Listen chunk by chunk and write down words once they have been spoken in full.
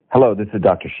Hello, this is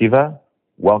Dr. Shiva.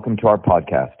 Welcome to our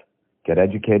podcast, Get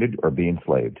Educated or Be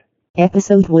Enslaved.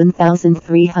 Episode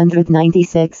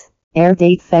 1396, air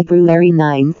date February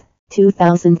 9th,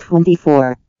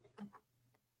 2024.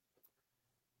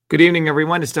 Good evening,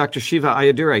 everyone. It's Dr. Shiva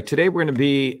Ayyadurai. Today we're going to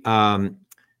be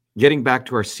getting back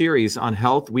to our series on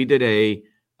health. We did a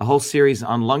whole series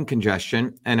on lung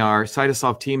congestion, and our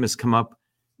Cytosolve team has come up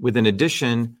with an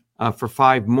addition for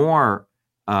 5 more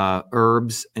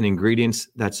herbs and ingredients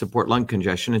that support lung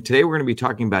congestion. And today we're going to be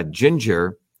talking about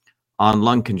ginger on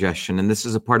lung congestion. And this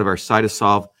is a part of our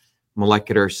Cytosolve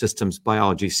Molecular Systems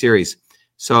Biology series.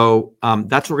 So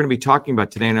that's what we're going to be talking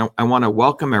about today. And I want to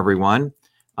welcome everyone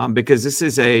because this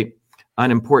is an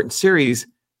important series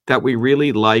that we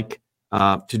really like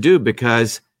to do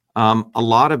because a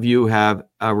lot of you have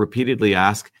repeatedly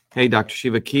asked, hey, Dr.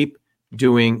 Shiva, keep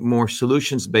doing more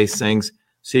solutions-based things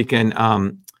so you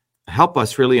can help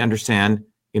us really understand,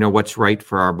 what's right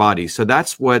for our body. So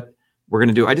that's what we're going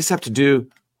to do. I just have to do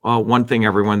one thing,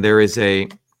 everyone. There is a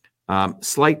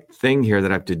slight thing here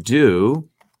that I have to do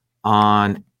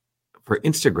for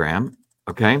Instagram,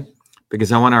 okay?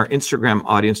 Because I want our Instagram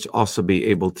audience to also be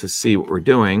able to see what we're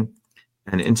doing.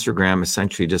 And Instagram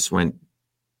essentially just went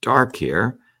dark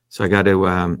here. So I got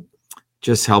to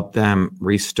just help them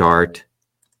restart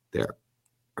there.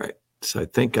 Right. So I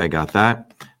think I got that.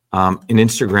 In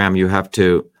Instagram, you have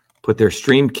to put their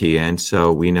stream key in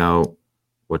so we know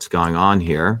what's going on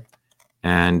here.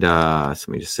 And so let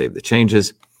me just save the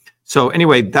changes. So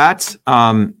anyway, that's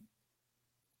what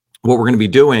we're going to be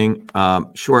doing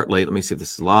shortly. Let me see if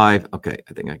this is live. Okay,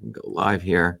 I think I can go live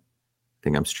here. I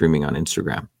think I'm streaming on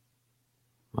Instagram.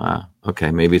 Wow.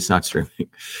 Okay, maybe it's not streaming.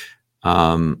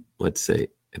 Let's see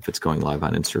if it's going live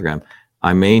on Instagram.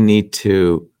 I may need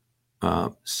to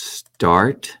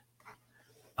start.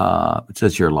 It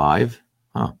says you're live.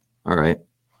 Oh, all right.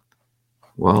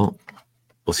 Well,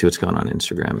 we'll see what's going on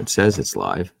Instagram. It says it's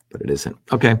live, but it isn't.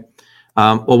 Okay.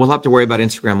 Well, we'll have to worry about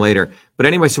Instagram later. But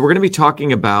anyway, so we're going to be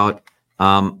talking about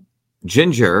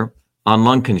ginger on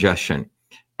lung congestion.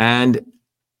 And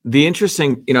the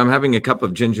interesting, I'm having a cup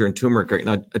of ginger and turmeric right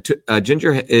now.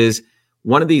 Ginger is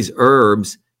one of these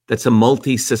herbs that's a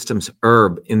multi-systems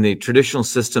herb. In the traditional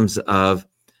systems of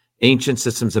ancient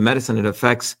systems of medicine, it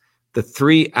affects the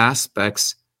 3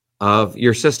 aspects of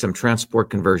your system: transport,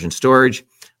 conversion, storage.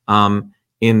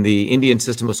 In the Indian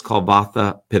system, it's called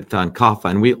Vata, Pitta, and Kapha,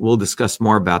 and we'll discuss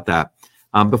more about that.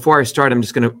 Before I start, I'm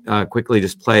just going to quickly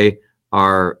just play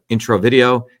our intro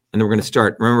video, and then we're going to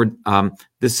start. Remember,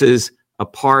 this is a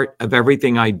part of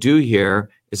everything I do here,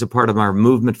 is a part of our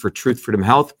movement for truth, freedom,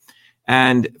 health.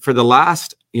 And for the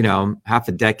last, half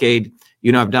a decade,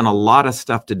 I've done a lot of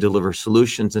stuff to deliver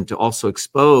solutions and to also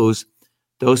expose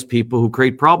those people who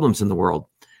create problems in the world.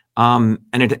 And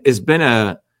it has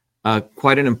been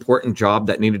quite an important job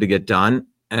that needed to get done.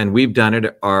 And we've done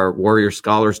it. Our warrior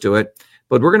scholars do it.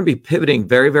 But we're going to be pivoting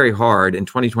very, very hard in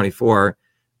 2024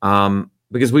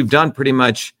 because we've done pretty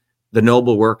much the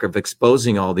noble work of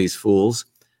exposing all these fools.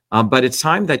 But it's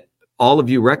time that all of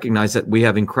you recognize that we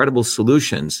have incredible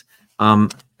solutions.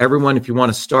 Everyone, if you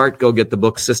want to start, go get the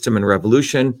book System and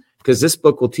Revolution, because this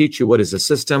book will teach you what is a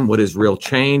system, what is real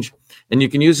change, and you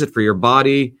can use it for your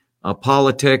body,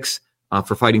 politics,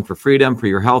 for fighting for freedom, for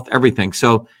your health, everything.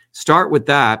 So start with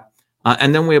that.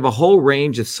 And then we have a whole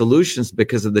range of solutions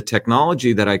because of the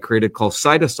technology that I created called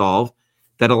Cytosolve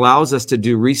that allows us to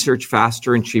do research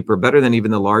faster and cheaper, better than even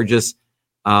the largest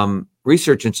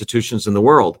research institutions in the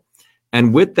world.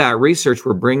 And with that research,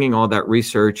 we're bringing all that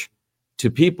research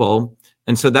to people.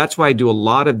 And so that's why I do a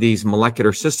lot of these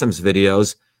molecular systems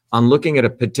videos on looking at a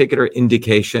particular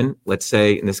indication. Let's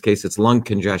say, in this case, it's lung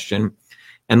congestion,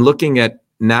 and looking at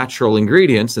natural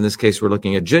ingredients. In this case, we're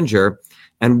looking at ginger.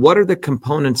 And what are the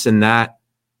components in that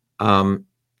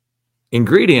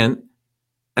ingredient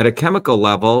at a chemical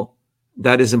level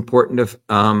that is important to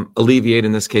alleviate,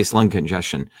 in this case, lung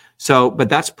congestion. So, but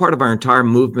that's part of our entire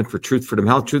movement for Truth, Freedom,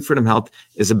 Health. Truth, Freedom, Health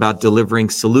is about delivering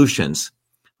solutions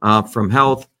from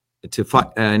health to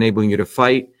enabling you to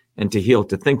fight and to heal,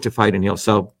 to think, to fight, and heal.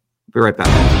 So, be right back.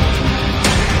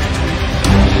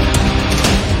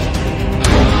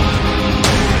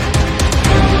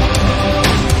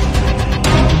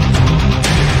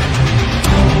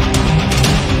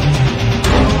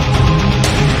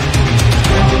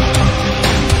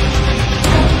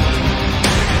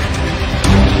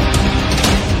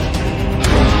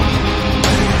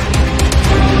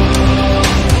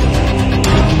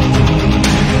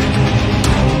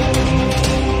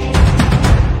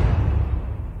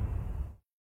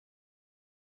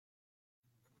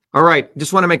 All right.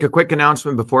 Just want to make a quick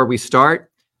announcement before we start.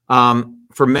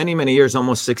 for many, many years,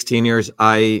 almost 16 years,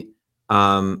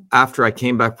 after I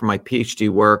came back from my PhD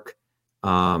work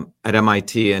at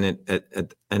MIT and it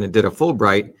did a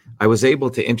Fulbright, I was able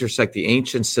to intersect the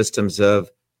ancient systems of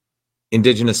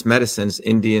indigenous medicines,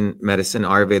 Indian medicine,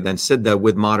 Ayurveda, and Siddha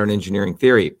with modern engineering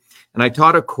theory. And I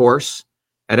taught a course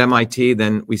at MIT,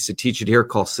 then we used to teach it here,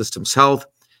 called Systems Health.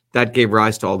 That gave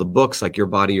rise to all the books like Your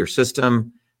Body, Your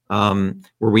System, where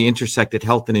we intersected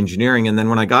health and engineering. And then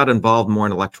when I got involved more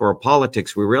in electoral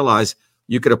politics, we realized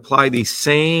you could apply these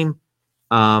same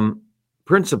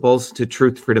principles to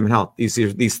truth, freedom, and health.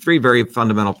 These three very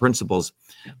fundamental principles.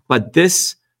 But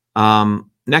this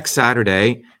next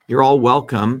Saturday, you're all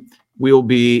welcome. We will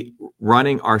be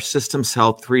running our Systems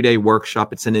Health 3-day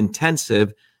workshop. It's an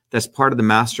intensive that's part of the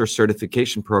Master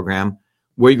Certification Program,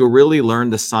 where you'll really learn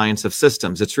the science of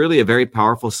systems. It's really a very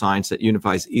powerful science that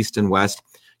unifies East and West.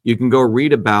 You can go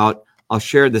read about, I'll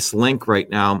share this link right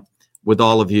now with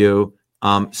all of you,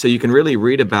 so you can really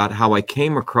read about how I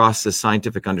came across this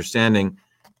scientific understanding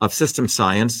of system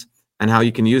science and how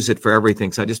you can use it for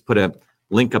everything. So I just put a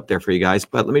link up there for you guys,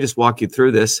 but let me just walk you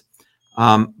through this.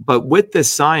 But with this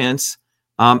science,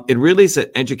 it really is an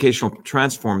educational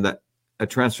transform that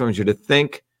transforms you to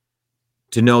think,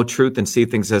 to know truth and see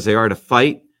things as they are, to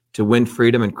fight, to win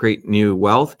freedom and create new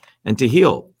wealth, and to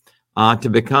heal, to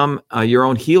become your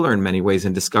own healer in many ways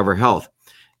and discover health.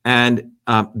 And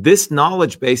this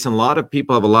knowledge base, and a lot of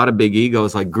people have a lot of big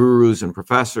egos like gurus and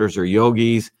professors or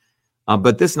yogis,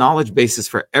 but this knowledge base is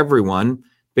for everyone,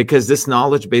 because this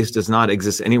knowledge base does not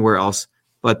exist anywhere else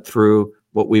but through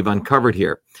what we've uncovered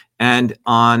here. And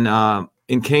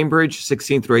in Cambridge,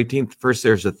 16th through 18th, first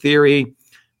there's a theory.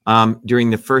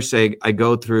 During the first day, I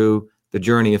go through the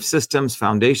journey of systems,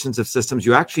 foundations of systems.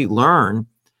 You actually learn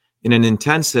in an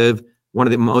intensive, one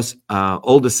of the most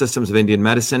oldest systems of Indian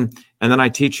medicine. And then I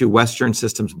teach you Western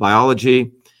systems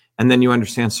biology. And then you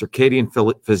understand circadian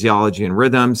physiology and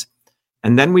rhythms.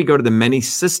 And then we go to the many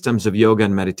systems of yoga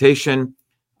and meditation.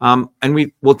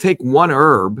 And we'll take one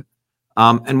herb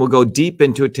and we'll go deep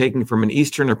into it, taking from an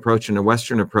Eastern approach and a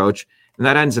Western approach. And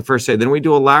that ends the first day. Then we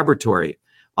do a laboratory.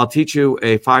 I'll teach you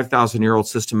a 5,000-year-old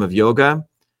system of yoga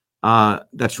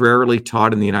that's rarely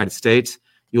taught in the United States.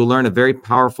 You'll learn a very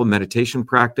powerful meditation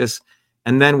practice.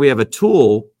 And then we have a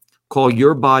tool called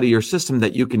Your Body, Your System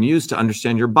that you can use to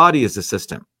understand your body as a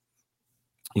system.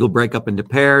 You'll break up into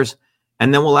pairs,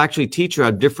 and then we'll actually teach you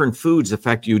how different foods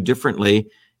affect you differently.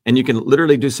 And you can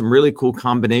literally do some really cool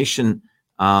combination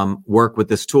work with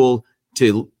this tool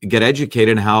to get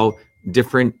educated in how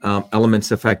different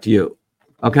elements affect you.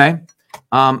 Okay?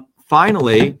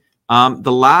 Finally,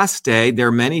 the last day, there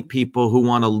are many people who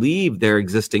want to leave their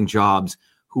existing jobs,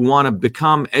 who want to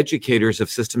become educators of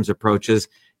systems approaches.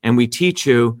 And we teach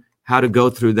you how to go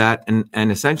through that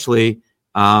and essentially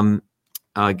get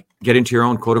into your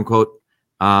own quote unquote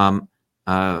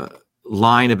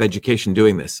line of education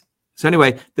doing this. So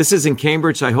anyway, this is in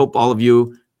Cambridge. I hope all of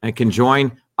you can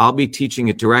join. I'll be teaching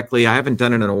it directly. I haven't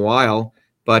done it in a while,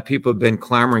 but people have been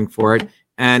clamoring for it.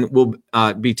 And we'll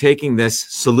be taking this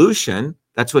solution.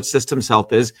 That's what systems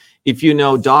health is. If you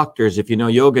know doctors, if you know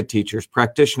yoga teachers,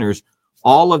 practitioners,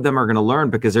 all of them are going to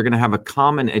learn because they're going to have a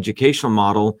common educational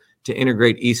model to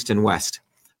integrate East and West.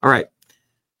 All right.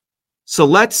 So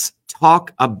let's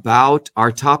talk about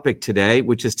our topic today,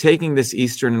 which is taking this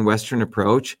Eastern and Western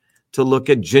approach to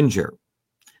look at ginger.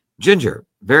 Ginger,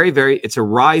 it's a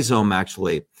rhizome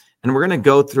actually. And we're going to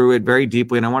go through it very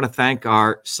deeply. And I want to thank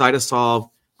our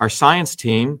Cytosolve, our science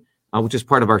team, which is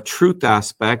part of our truth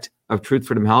aspect of Truth,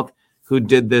 Freedom, Health, who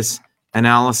did this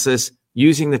analysis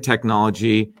using the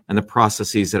technology and the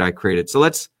processes that I created. So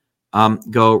let's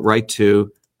go right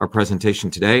to our presentation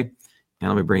today. And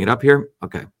let me bring it up here.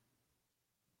 Okay.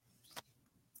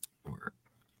 Where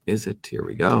is it? Here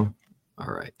we go.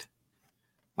 All right.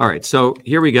 All right. So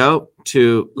here we go.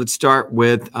 Let's start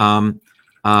with an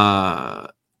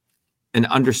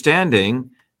understanding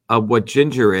of what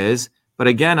ginger is. But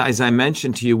again, as I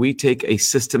mentioned to you, we take a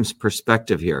systems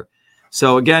perspective here.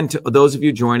 So again, to those of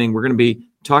you joining, we're going to be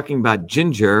talking about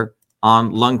ginger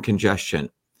on lung congestion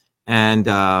and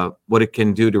what it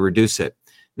can do to reduce it.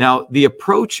 Now, the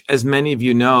approach, as many of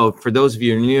you know, for those of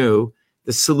you new,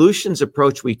 the solutions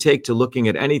approach we take to looking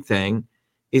at anything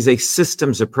is a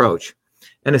systems approach.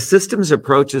 And a systems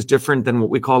approach is different than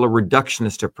what we call a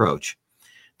reductionist approach.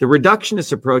 The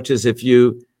reductionist approach is if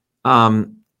you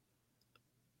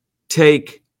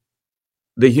take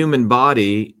the human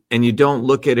body and you don't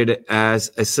look at it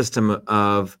as a system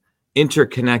of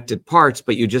interconnected parts,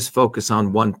 but you just focus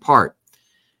on one part.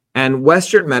 And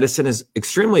Western medicine is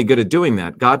extremely good at doing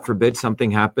that. God forbid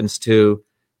something happens to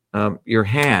your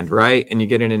hand, right? And you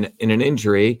get in an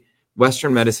injury.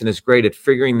 Western medicine is great at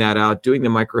figuring that out, doing the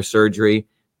microsurgery,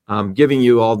 giving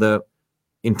you all the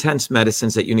intense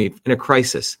medicines that you need in a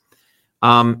crisis.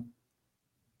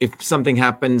 If something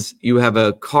happens, you have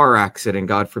a car accident,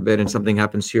 God forbid, and something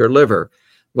happens to your liver,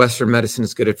 Western medicine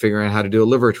is good at figuring out how to do a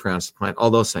liver transplant, all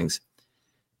those things.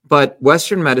 But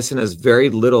Western medicine has very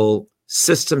little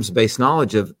systems-based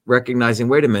knowledge of recognizing,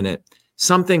 wait a minute,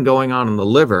 something going on in the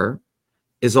liver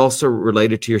is also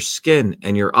related to your skin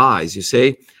and your eyes, you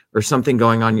see, or something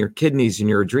going on in your kidneys and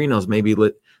your adrenals, maybe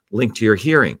linked to your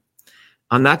hearing.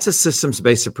 And that's a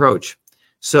systems-based approach.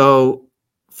 So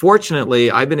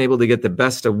fortunately, I've been able to get the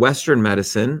best of Western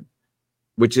medicine,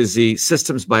 which is the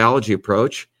systems biology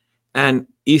approach, and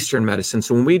Eastern medicine.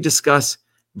 So when we discuss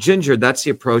ginger, that's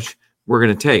the approach we're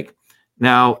going to take.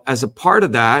 Now, as a part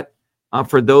of that,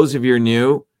 for those of you who are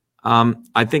new,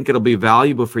 I think it'll be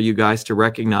valuable for you guys to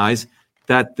recognize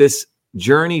that this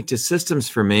journey to systems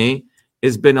for me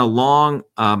has been a long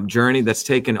journey that's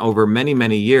taken over many,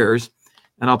 many years.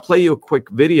 And I'll play you a quick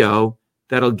video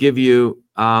that'll give you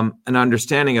an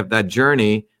understanding of that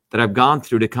journey that I've gone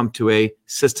through to come to a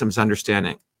systems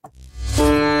understanding.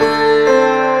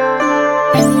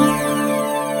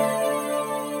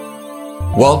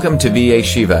 Welcome to VA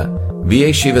Shiva.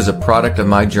 VA Shiva is a product of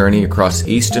my journey across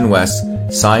East and West,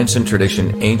 science and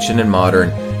tradition, ancient and modern,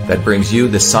 that brings you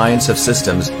the science of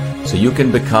systems so you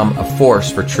can become a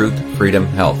force for truth, freedom,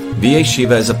 health. VA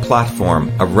Shiva is a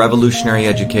platform of revolutionary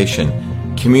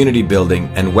education, community building,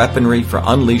 and weaponry for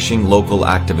unleashing local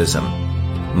activism.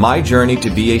 My journey to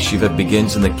VA Shiva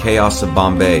begins in the chaos of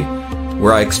Bombay,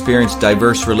 where I experienced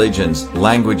diverse religions,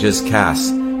 languages,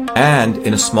 castes, and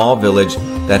in a small village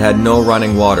that had no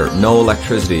running water, no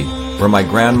electricity, where my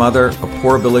grandmother, a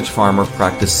poor village farmer,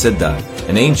 practiced Siddha,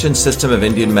 an ancient system of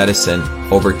Indian medicine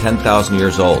over 10,000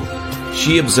 years old.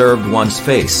 She observed one's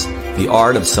face, the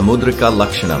art of Samudrika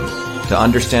Lakshanam, to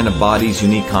understand a body's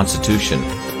unique constitution,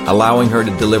 allowing her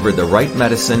to deliver the right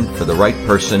medicine for the right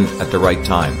person at the right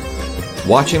time.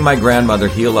 Watching my grandmother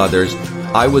heal others,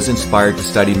 I was inspired to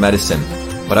study medicine,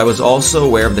 but I was also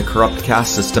aware of the corrupt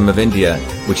caste system of India,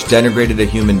 which denigrated a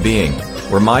human being,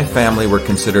 where my family were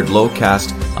considered low-caste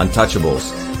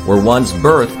untouchables, where one's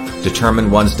birth determined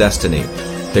one's destiny.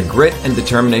 The grit and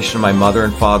determination of my mother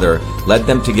and father led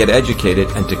them to get educated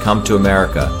and to come to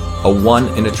America, a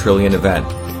 1 in a trillion event.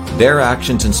 Their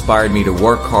actions inspired me to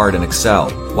work hard and excel.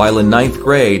 While in 9th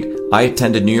grade, I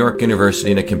attended New York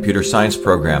University in a computer science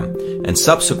program, and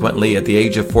subsequently, at the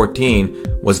age of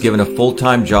 14, was given a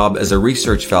full-time job as a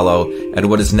research fellow at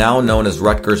what is now known as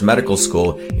Rutgers Medical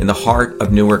School in the heart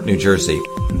of Newark, New Jersey.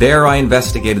 There, I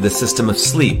investigated the system of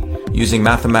sleep using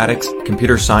mathematics,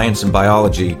 computer science, and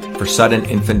biology for sudden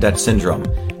infant death syndrome.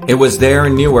 It was there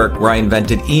in Newark where I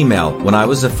invented email, when I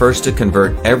was the first to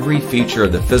convert every feature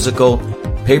of the physical,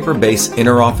 paper-based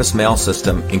inter-office mail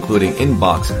system, including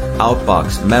inbox,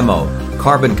 outbox, memo,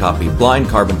 carbon copy, blind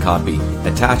carbon copy,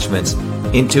 attachments,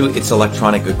 into its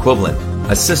electronic equivalent,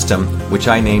 a system which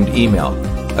I named email,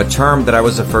 a term that I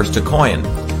was the first to coin.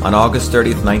 On August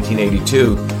 30th,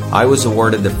 1982, I was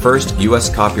awarded the first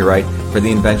U.S. copyright for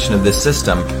the invention of this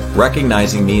system,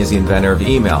 recognizing me as the inventor of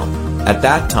email. At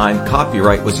that time,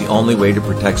 copyright was the only way to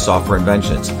protect software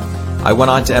inventions. I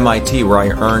went on to MIT, where I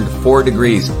earned 4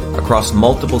 degrees across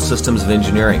multiple systems of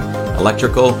engineering: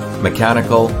 electrical,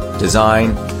 mechanical,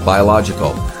 design,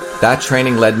 biological. That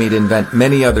training led me to invent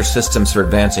many other systems for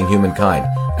advancing humankind.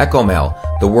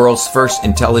 EchoMail, the world's first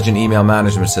intelligent email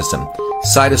management system.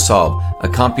 Cytosolve, a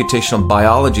computational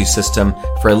biology system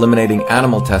for eliminating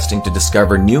animal testing to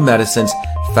discover new medicines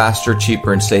faster,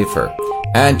 cheaper, and safer.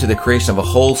 And to the creation of a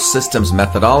whole systems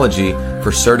methodology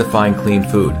for certifying clean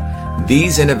food.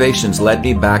 These innovations led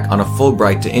me back on a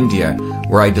Fulbright to India,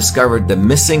 where I discovered the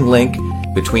missing link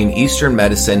between Eastern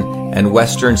medicine and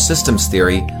Western systems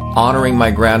theory, honoring my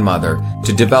grandmother,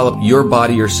 to develop Your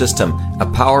Body, Your System, a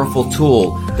powerful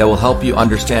tool that will help you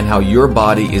understand how your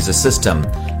body is a system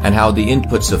and how the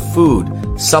inputs of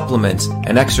food, supplements,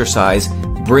 and exercise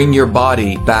bring your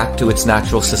body back to its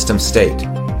natural system state.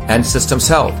 And Systems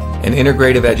Health, an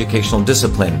integrative educational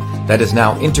discipline that is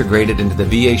now integrated into the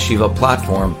VA Shiva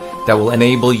platform that will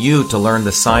enable you to learn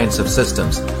the science of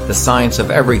systems, the science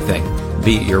of everything,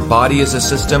 be it your body as a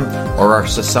system or our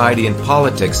society and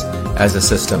politics as a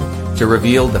system, to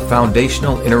reveal the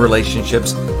foundational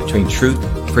interrelationships between truth,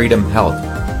 freedom, health.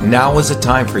 Now is the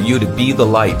time for you to be the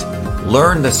light,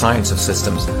 learn the science of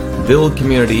systems, build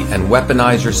community, and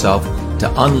weaponize yourself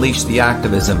to unleash the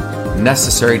activism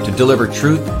necessary to deliver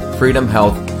truth, freedom,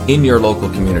 health in your local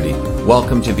community.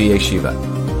 Welcome to VA Shiva.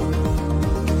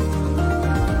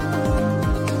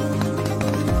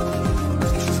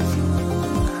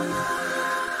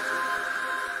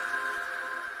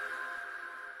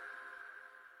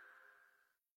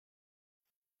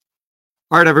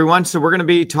 All right, everyone. So we're going to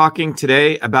be talking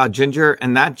today about ginger,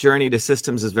 and that journey to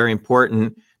systems is very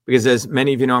important because, as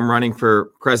many of you know, I'm running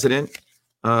for president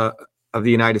of the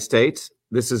United States.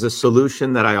 This is a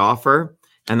solution that I offer,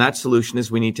 and that solution is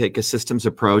we need to take a systems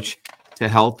approach to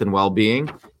health and well-being.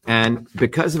 And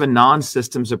because of a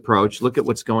non-systems approach, look at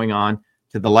what's going on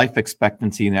to the life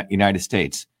expectancy in the United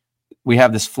States. We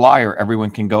have this flyer.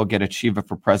 Everyone can go get at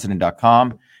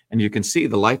SHIVAforpresident.com, and you can see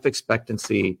the life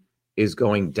expectancy is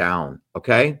going down,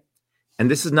 okay?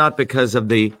 And this is not because of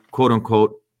the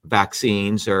quote-unquote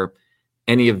vaccines or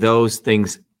any of those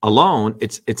things alone.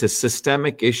 It's a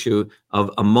systemic issue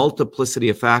of a multiplicity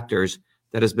of factors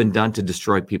that has been done to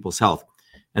destroy people's health.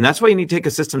 And that's why you need to take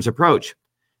a systems approach.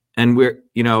 And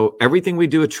everything we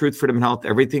do at Truth, Freedom, and Health,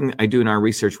 everything I do in our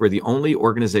research, we're the only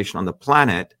organization on the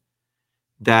planet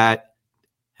that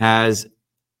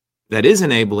is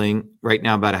enabling right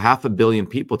now about 500 million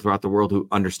people throughout the world who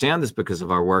understand this because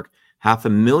of our work,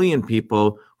 500,000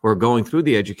 people who are going through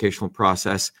the educational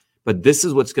process. But this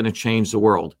is what's going to change the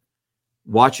world.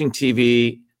 Watching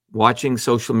TV, watching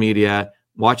social media,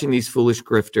 watching these foolish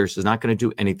grifters is not going to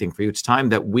do anything for you. It's time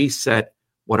that we set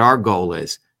what our goal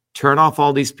is. Turn off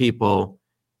all these people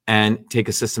and take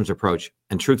a systems approach.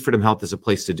 And Truth, Freedom, Health is a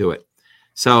place to do it.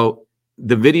 So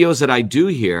the videos that I do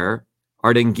here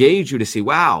are to engage you to see,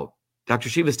 wow, Dr.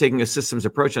 Shiva is taking a systems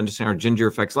approach to understand how ginger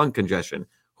affects lung congestion.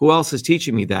 Who else is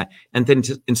teaching me that? And then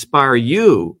to inspire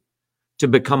you to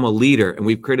become a leader. And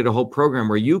we've created a whole program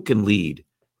where you can lead,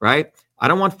 right? I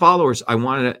don't want followers. I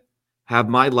want to have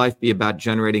my life be about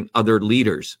generating other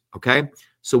leaders, okay?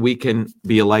 So we can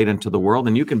be a light unto the world,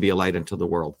 and you can be a light unto the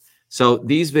world. So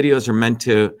these videos are meant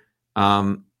to,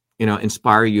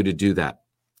 inspire you to do that.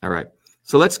 All right.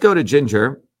 So let's go to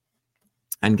ginger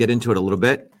and get into it a little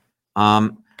bit.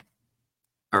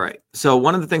 All right. So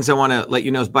one of the things I want to let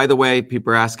you know is, by the way,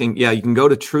 people are asking, you can go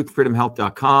to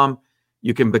truthfreedomhealth.com.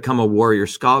 You can become a warrior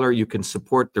scholar. You can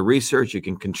support the research. You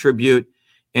can contribute.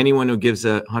 Anyone who gives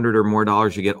 $100 or more,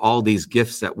 you get all these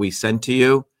gifts that we send to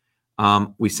you.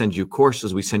 We send you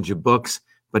courses. We send you books.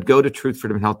 But go to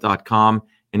truthfreedomhealth.com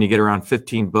and you get around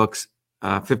 15 books,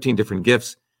 15 different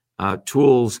gifts,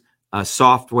 tools,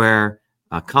 software,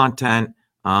 content,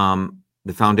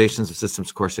 the Foundations of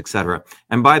Systems course, etc.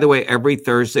 And by the way, every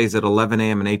Thursdays at 11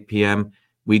 a.m. and 8 p.m.,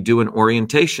 we do an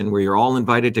orientation where you're all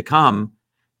invited to come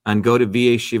and go to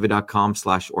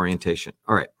vashiva.com/orientation.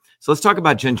 All right. So let's talk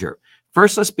about ginger.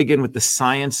 First, let's begin with the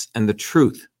science and the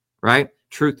truth, right?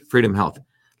 Truth, freedom, health.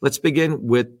 Let's begin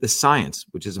with the science,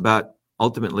 which is about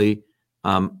ultimately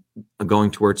going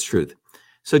towards truth.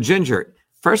 So ginger,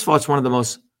 first of all, it's one of the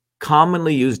most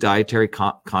commonly used dietary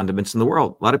condiments in the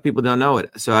world. A lot of people don't know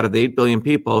it. So out of the 8 billion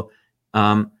people,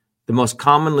 the most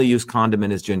commonly used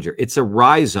condiment is ginger. It's a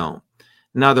rhizome.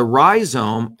 Now, the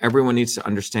rhizome, everyone needs to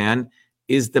understand,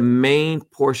 is the main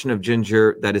portion of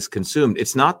ginger that is consumed.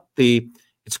 It's not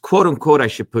it's quote unquote, I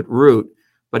should put root,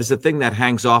 but it's the thing that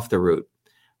hangs off the root.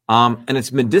 And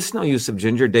its medicinal use of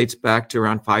ginger dates back to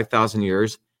around 5,000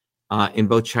 years in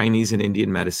both Chinese and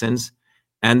Indian medicines.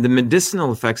 And the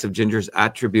medicinal effects of ginger is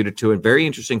attributed to a very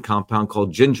interesting compound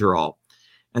called gingerol.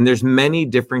 And there's many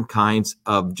different kinds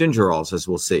of gingerols, as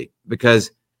we'll see, because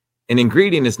an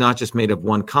ingredient is not just made of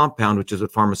one compound, which is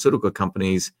what pharmaceutical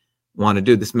companies want to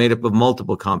do. This is made up of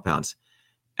multiple compounds.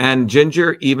 And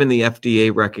ginger, even the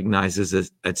FDA recognizes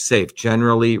as safe,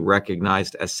 generally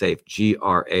recognized as safe,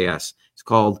 GRAS. It's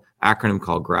acronym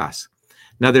called GRAS.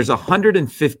 Now, there's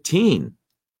 115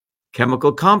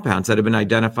 chemical compounds that have been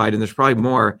identified, and there's probably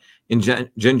more in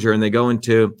ginger, and they go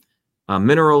into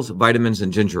minerals, vitamins,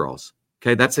 and gingerols.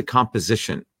 Okay, that's a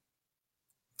composition.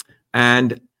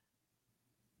 And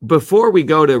before we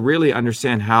go to really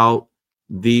understand how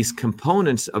these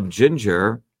components of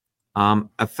ginger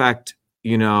affect,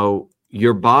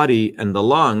 your body and the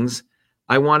lungs,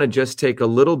 I want to just take a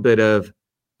little bit of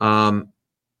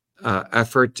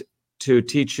effort to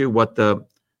teach you what the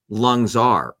lungs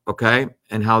are, okay,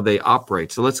 and how they operate.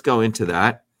 So let's go into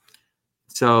that.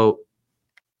 So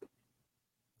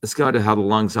let's go to how the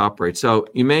lungs operate. So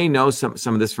you may know some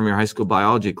of this from your high school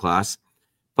biology class,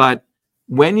 but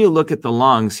when you look at the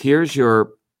lungs, here's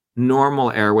your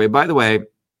normal airway. By the way,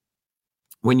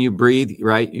 when you breathe,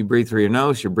 right, you breathe through your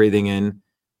nose, you're breathing in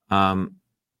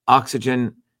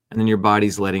oxygen, and then your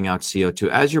body's letting out CO2.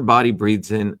 As your body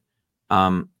breathes in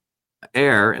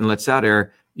air and lets out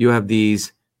air, you have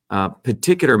these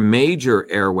particular major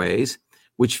airways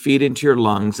which feed into your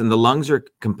lungs, and the lungs are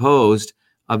composed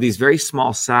of these very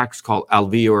small sacs called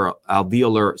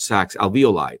alveolar sacs,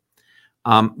 alveoli.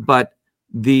 But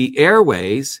the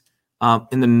airways,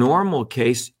 in the normal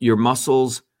case, your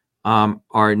muscles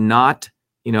are not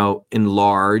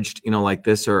enlarged, like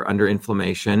this, or under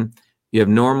inflammation. You have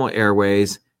normal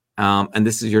airways, and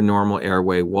this is your normal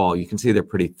airway wall. You can see they're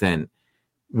pretty thin.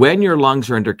 When your lungs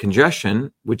are under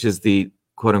congestion, which is the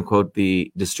quote unquote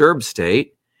the disturbed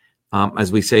state,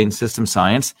 as we say in system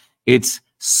science, it's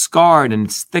scarred and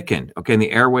it's thickened. Okay, and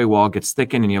the airway wall gets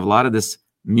thickened, and you have a lot of this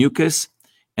mucus,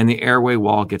 and the airway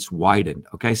wall gets widened.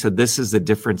 Okay, so this is the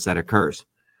difference that occurs.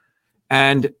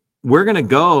 And we're going to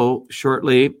go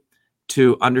shortly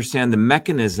to understand the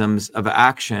mechanisms of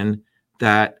action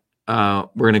that we're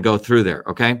going to go through there.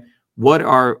 Okay,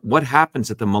 what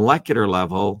happens at the molecular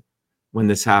level when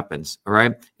this happens? All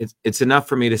right, it's enough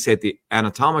for me to say at the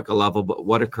anatomical level, but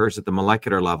what occurs at the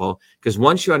molecular level? Because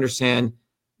once you understand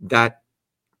that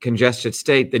congested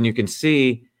state, then you can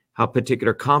see how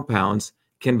particular compounds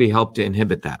can be helped to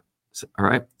inhibit that. So, all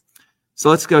right, so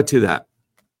let's go to that.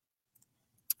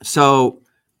 So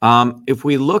if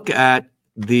we look at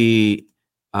the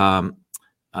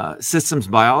systems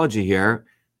biology here,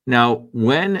 now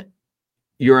when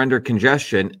you're under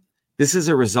congestion, this is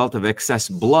a result of excess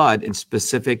blood in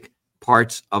specific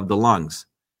parts of the lungs.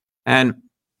 And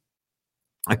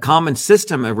a common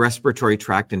system of respiratory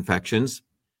tract infections,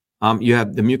 you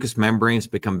have the mucous membranes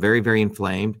become very, very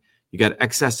inflamed. You got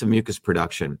excessive mucus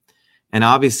production. And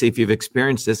obviously, if you've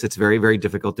experienced this, it's very, very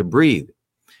difficult to breathe.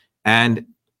 And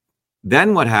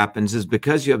then what happens is,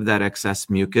 because you have that excess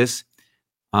mucus,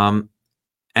 and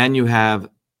you have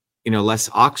less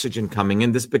oxygen coming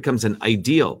in, this becomes an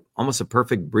ideal, almost a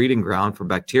perfect breeding ground for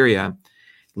bacteria,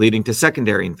 leading to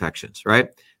secondary infections, right?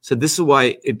 So this is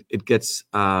why it gets,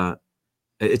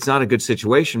 it's not a good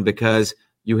situation, because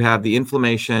you have the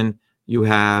inflammation, you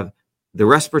have the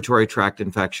respiratory tract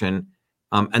infection,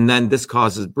 and then this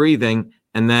causes breathing,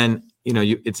 and then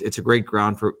it's a great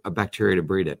ground for a bacteria to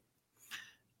breed it.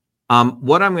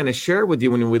 What I'm going to share with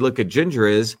you when we look at ginger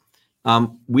is,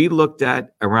 we looked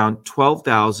at around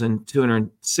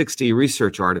 12,260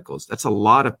 research articles. That's a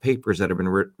lot of papers that have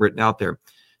been written out there.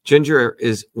 Ginger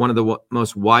is one of the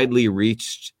most widely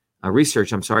reached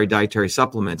dietary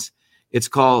supplements. It's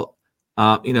called,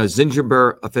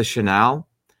 Zingiber officinal.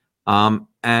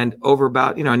 And over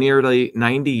about, nearly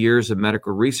 90 years of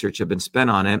medical research have been spent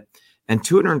on it, and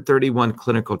 231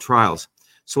 clinical trials.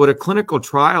 So what a clinical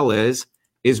trial is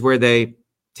where they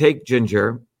take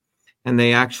ginger and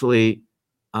they actually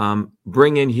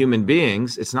bring in human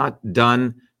beings. It's not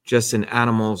done just in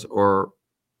animals or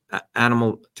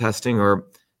animal testing or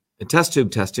test tube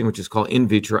testing, which is called in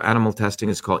vitro. Animal testing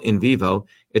is called in vivo.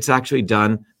 It's actually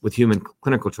done with human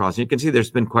clinical trials. And you can see there's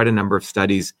been quite a number of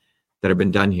studies that have been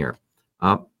done here.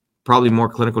 Probably more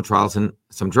clinical trials than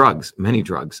some drugs, many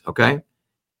drugs, okay?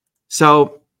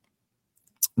 So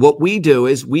what we do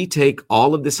is we take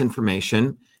all of this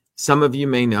information. Some of you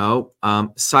may know,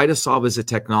 Cytosolve is a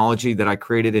technology that I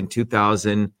created in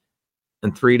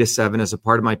 2003 to 7 as a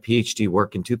part of my PhD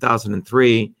work. In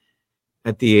 2003,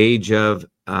 at the age of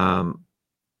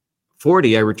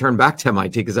 40, I returned back to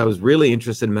MIT because I was really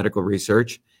interested in medical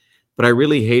research, but I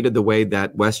really hated the way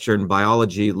that Western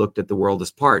biology looked at the world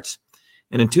as parts.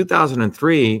 And in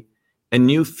 2003, a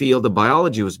new field of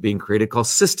biology was being created called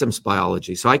systems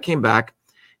biology. So I came back.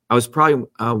 I was probably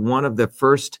one of the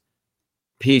first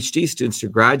PhD students to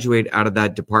graduate out of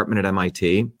that department at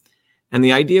MIT. And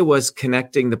the idea was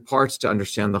connecting the parts to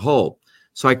understand the whole.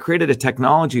 So I created a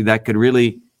technology that could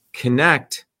really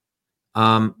connect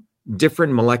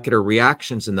different molecular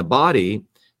reactions in the body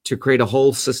to create a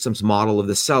whole systems model of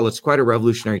the cell. It's quite a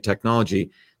revolutionary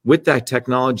technology. With that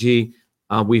technology,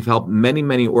 we've helped many,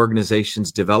 many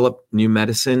organizations develop new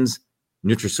medicines,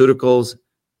 nutraceuticals,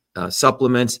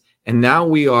 supplements. And now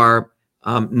we are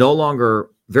no longer,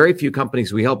 very few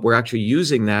companies we help, we're actually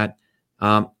using that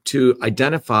to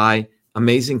identify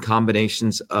amazing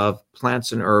combinations of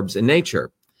plants and herbs in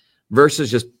nature,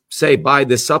 versus just say, buy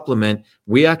this supplement.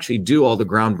 We actually do all the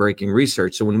groundbreaking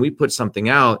research. So when we put something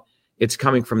out, it's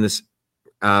coming from this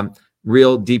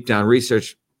real deep down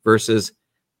research, versus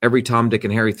every Tom, Dick,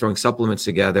 and Harry throwing supplements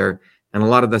together. And a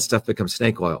lot of that stuff becomes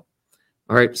snake oil.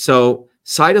 All right. So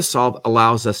Cytosolve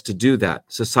allows us to do that.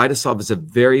 So Cytosolve is a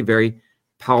very, very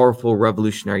powerful,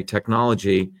 revolutionary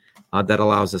technology that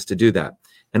allows us to do that.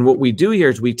 And what we do here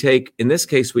is we take, in this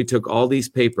case, we took all these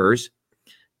papers,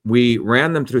 we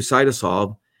ran them through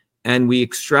Cytosolve, and we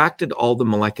extracted all the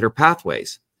molecular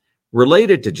pathways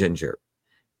related to ginger.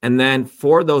 And then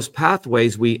for those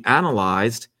pathways, we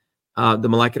analyzed the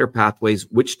molecular pathways,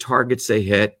 which targets they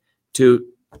hit to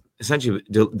essentially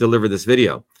deliver this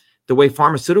video. The way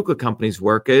pharmaceutical companies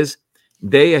work is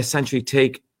they essentially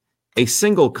take a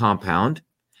single compound,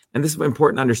 and this is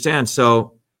important to understand.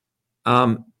 So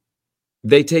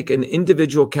they take an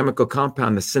individual chemical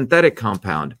compound, a synthetic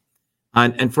compound.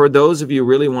 And for those of you who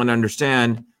really want to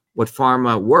understand what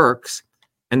pharma works,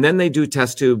 and then they do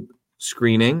test tube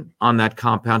screening on that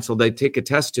compound. So they take a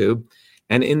test tube,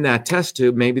 and in that test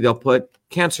tube, maybe they'll put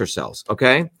cancer cells,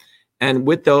 okay? And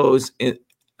with those, in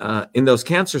those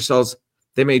cancer cells,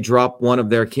 they may drop one of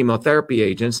their chemotherapy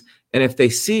agents. And if they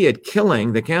see it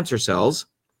killing the cancer cells,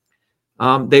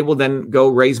 they will then go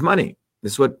raise money.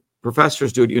 This is what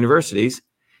professors do at universities.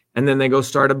 And then they go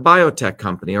start a biotech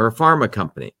company or a pharma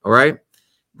company, all right?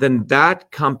 Then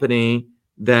that company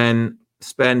then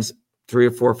spends 3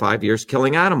 or 4 or 5 years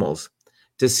killing animals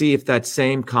to see if that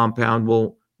same compound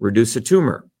will reduce a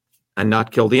tumor and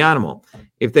not kill the animal.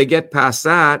 If they get past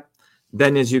that,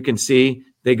 then as you can see,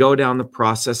 they go down the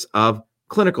process of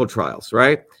clinical trials,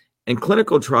 right? And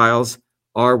clinical trials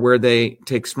are where they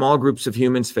take small groups of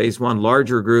humans, phase 1,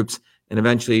 larger groups, and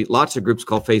eventually lots of groups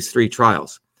called phase 3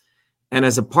 trials. And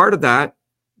as a part of that,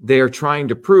 they are trying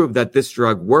to prove that this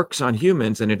drug works on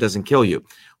humans and it doesn't kill you.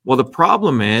 Well, the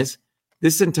problem is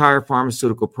this entire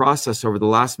pharmaceutical process over the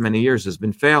last many years has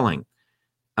been failing.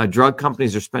 Drug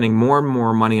companies are spending more and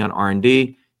more money on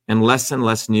R&D, and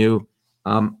less new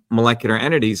molecular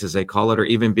entities, as they call it, are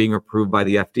even being approved by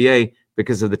the FDA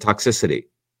because of the toxicity.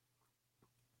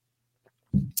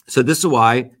 So this is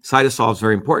why cytosol is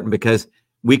very important, because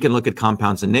we can look at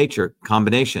compounds in nature,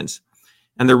 combinations.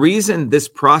 And the reason this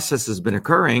process has been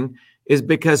occurring is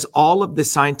because all of the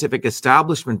scientific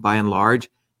establishment, by and large,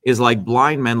 is like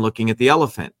blind men looking at the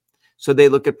elephant. So they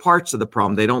look at parts of the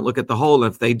problem. They don't look at the whole.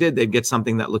 If they did, they'd get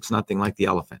something that looks nothing like the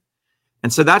elephant.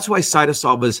 And so that's why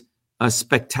cytosol is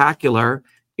spectacular.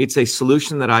 It's a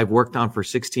solution that I've worked on for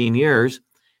 16 years.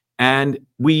 And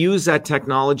we use that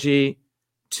technology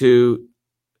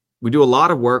we do a lot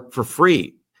of work for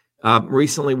free.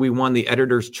 Recently, we won the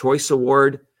Editor's Choice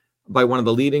Award by one of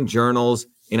the leading journals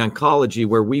in oncology,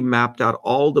 where we mapped out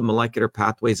all the molecular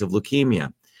pathways of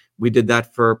leukemia. We did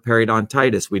that for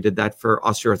periodontitis. We did that for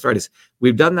osteoarthritis.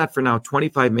 We've done that for now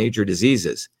 25 major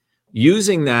diseases.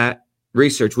 Using that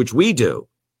research, which we do,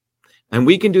 and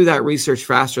we can do that research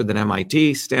faster than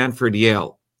MIT, Stanford,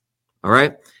 Yale, all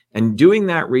right? And doing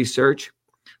that research,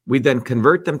 we then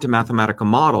convert them to mathematical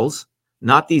models,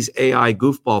 not these AI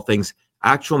goofball things,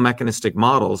 actual mechanistic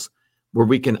models where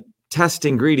we can test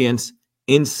ingredients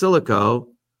in silico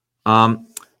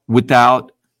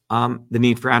without the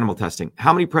need for animal testing.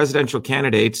 How many presidential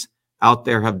candidates out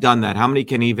there have done that? How many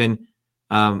can even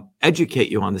educate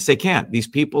you on this? They can't. These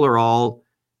people are all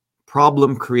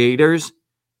problem creators.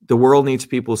 The world needs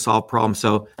people who solve problems.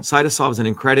 So cytosol is an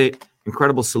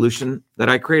incredible solution that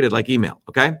I created, like email,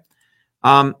 okay?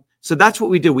 So that's what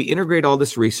we do. We integrate all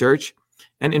this research.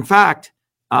 And in fact,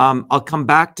 I'll come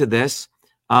back to this.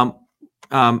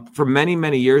 For many,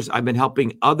 many years, I've been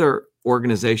helping other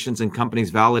organizations and companies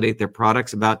validate their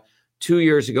products. About 2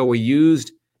 years ago, we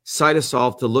used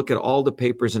cytosol to look at all the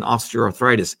papers in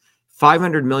osteoarthritis.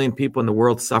 500 million people in the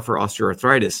world suffer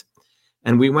osteoarthritis.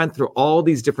 And we went through all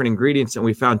these different ingredients, and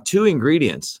we found 2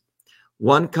 ingredients.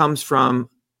 One comes from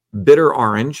bitter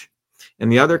orange,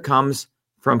 and the other comes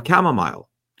from chamomile.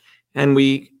 And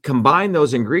we combine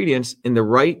those ingredients in the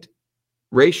right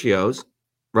ratios,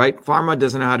 right? Pharma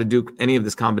doesn't know how to do any of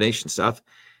this combination stuff.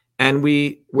 And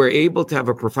we were able to have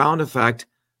a profound effect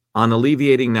on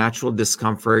alleviating natural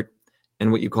discomfort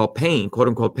and what you call pain, quote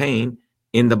unquote pain,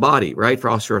 in the body, right? For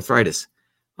osteoarthritis.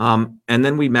 And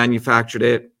then we manufactured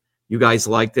it. You guys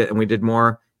liked it, and we did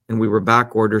more, and we were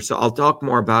back ordered. So I'll talk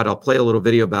more about it. I'll play a little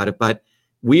video about it. But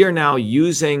we are now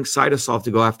using cytosol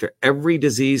to go after every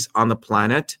disease on the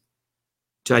planet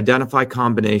to identify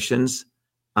combinations.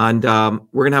 And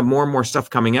we're going to have more and more stuff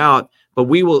coming out, but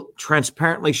we will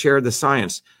transparently share the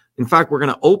science. In fact, we're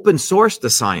going to open source the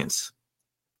science.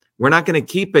 We're not going to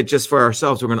keep it just for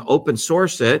ourselves. We're going to open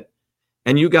source it.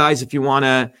 And you guys, if you want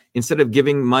to, instead of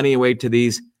giving money away to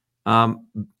these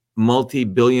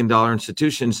multi-billion-dollar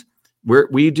institutions,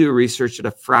 we do research at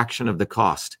a fraction of the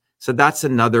cost. So that's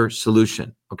another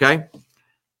solution, okay?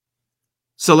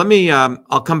 So let me,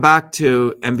 I'll come back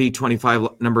to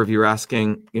MV25. A number of you are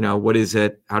asking, what is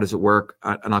it? How does it work?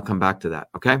 And I'll come back to that,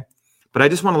 okay? But I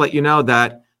just want to let you know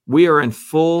that we are in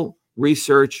full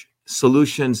research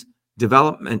solutions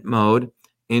development mode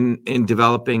in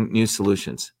developing new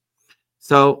solutions.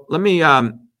 So let me,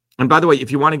 and by the way,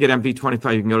 if you want to get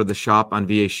MV25, you can go to the shop on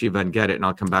VA.SHIVA and get it, and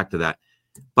I'll come back to that.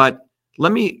 But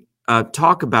let me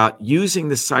talk about using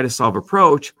the cytosol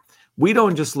approach. We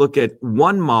don't just look at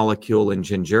one molecule in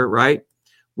ginger, right?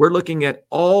 We're looking at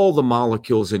all the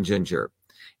molecules in ginger.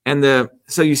 And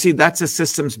so you see, that's a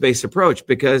systems-based approach,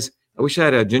 because I wish I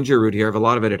had a ginger root here. I have a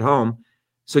lot of it at home.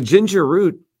 So ginger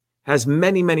root has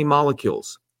many, many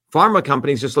molecules. Pharma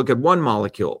companies just look at one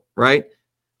molecule, right?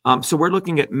 So we're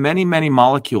looking at many, many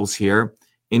molecules here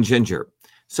in ginger.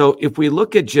 So if we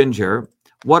look at ginger,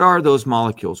 what are those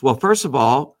molecules? Well, first of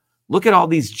all, look at all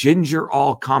these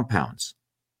gingerol compounds,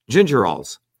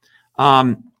 gingerols.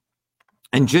 And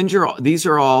these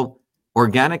are all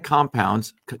organic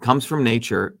compounds, comes from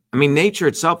nature. I mean, nature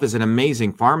itself is an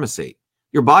amazing pharmacy.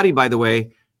 Your body, by the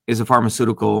way, is a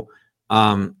pharmaceutical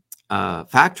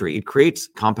factory. It creates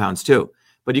compounds too.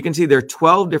 But you can see there are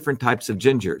 12 different types of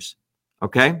gingers,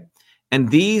 okay?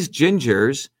 And these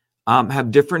gingers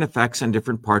have different effects on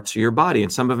different parts of your body,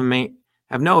 and some of them may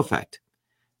have no effect.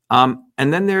 And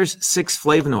then there's 6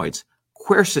 flavonoids.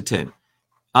 Quercetin.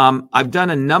 I've done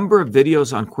a number of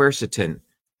videos on quercetin.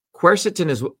 Quercetin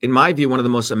is, in my view, one of the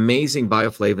most amazing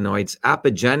bioflavonoids.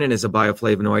 Apigenin is a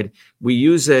bioflavonoid. We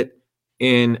use it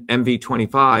in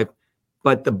MV25,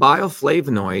 but the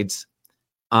bioflavonoids,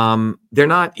 they're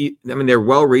not, I mean, they're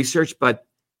well researched, but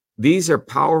these are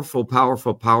powerful,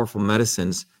 powerful, powerful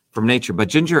medicines from nature. But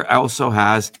ginger also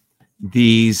has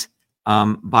these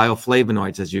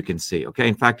bioflavonoids, as you can see. Okay.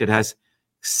 In fact, it has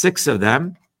 6 of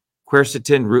them: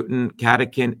 quercetin, rutin,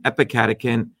 catechin,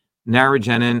 epicatechin,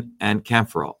 narogenin, and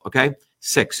camphorol. Okay.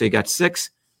 6. So you got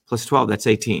 6 plus 12, that's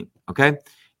 18. Okay.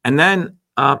 And then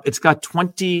it's got 6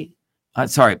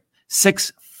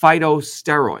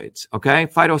 phytosteroids. Okay.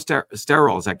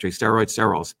 Phytosterols, actually,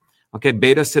 sterols. Okay.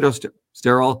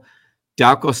 Beta-sitosterol,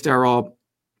 dalcosterol.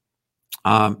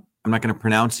 I'm not going to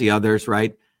pronounce the others,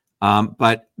 right?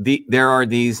 But there are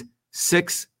these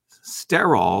 6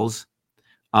 sterols,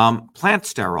 plant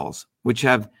sterols, which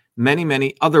have many,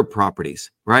 many other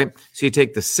properties, right? So you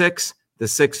take the 6,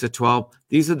 the 12,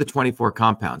 these are the 24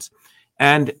 compounds.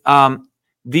 And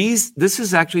this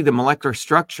is actually the molecular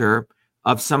structure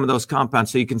of some of those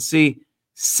compounds. So you can see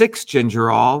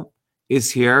 6-gingerol is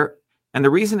here. And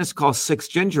the reason it's called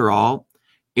 6-gingerol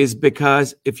is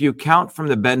because if you count from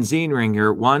the benzene ring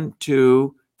here, 1,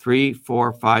 2, 3,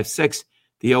 4, 5, 6,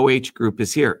 the OH group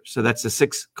is here. So that's the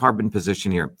 6th carbon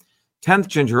position here. 10th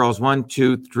gingerol is 1,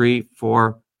 2, 3,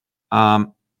 4,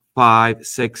 5,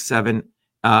 6, 7.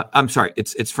 I'm sorry,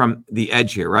 it's from the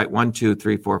edge here, right? 1, 2,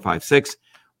 3, 4, 5, 6.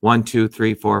 1, 2,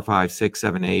 3, 4, 5, 6,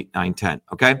 7, 8, 9, 10.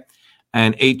 Okay.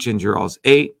 And 8 gingerols,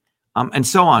 8, and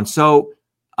so on. So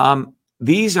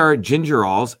these are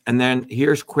gingerols. And then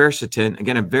here's quercetin,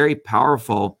 again, a very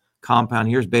powerful compound.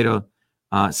 Here's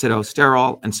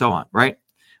beta-sitosterol, and so on, right?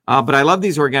 But I love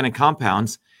these organic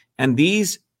compounds. And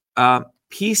these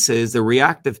pieces, the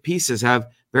reactive pieces, have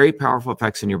very powerful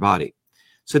effects in your body.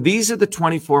 So these are the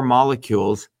 24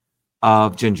 molecules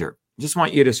of ginger. I just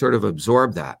want you to sort of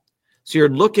absorb that. So you're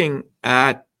looking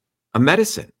at a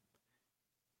medicine.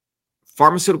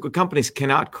 Pharmaceutical companies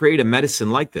cannot create a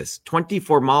medicine like this.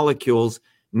 24 molecules,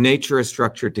 nature is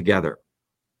structured together.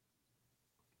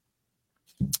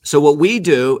 So what we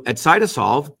do at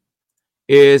Cytosolve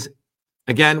is,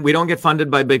 again, we don't get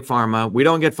funded by Big Pharma. We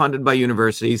don't get funded by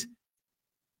universities.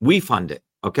 We fund it,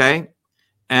 okay?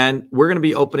 And we're going to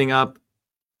be opening up,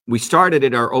 we started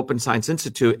at our Open Science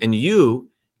Institute, and you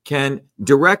can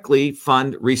directly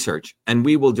fund research. And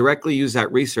we will directly use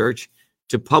that research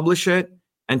to publish it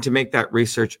and to make that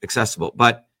research accessible.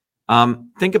 But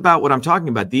think about what I'm talking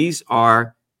about.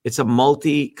 It's a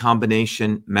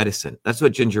multi-combination medicine. That's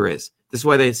what ginger is. This is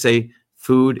why they say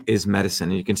food is medicine.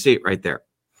 And you can see it right there.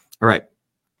 All right.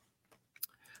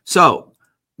 So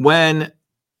when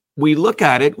we look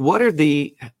at it, what are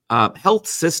the health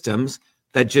systems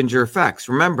that ginger affects?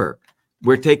 Remember,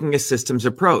 we're taking a systems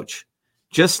approach.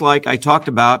 Just like I talked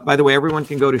about, by the way, everyone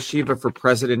can go to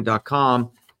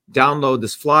shivaforpresident.com, download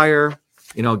this flyer,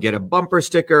 get a bumper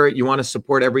sticker. You want to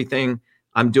support everything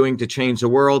I'm doing to change the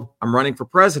world. I'm running for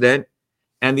president,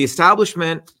 and the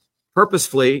establishment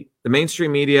purposefully, the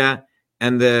mainstream media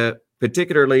and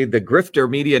particularly the grifter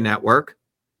media network,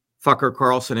 Fucker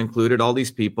Carlson included, all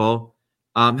these people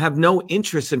have no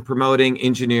interest in promoting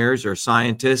engineers or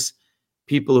scientists,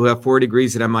 people who have 4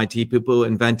 degrees at MIT, people who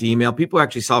invent email, people who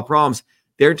actually solve problems.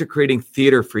 They're into creating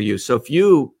theater for you. So if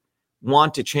you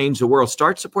want to change the world,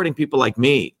 start supporting people like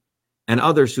me and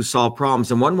others who solve problems.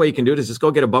 And one way you can do it is just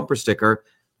go get a bumper sticker,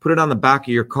 put it on the back of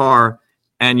your car,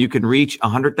 and you can reach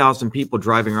 100,000 people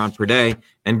driving around per day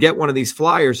and get one of these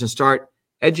flyers and start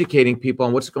educating people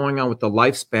on what's going on with the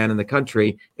lifespan in the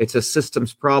country. It's a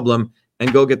systems problem,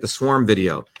 and go get the swarm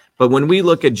video. But when we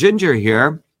look at ginger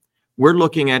here, we're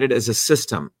looking at it as a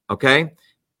system, okay?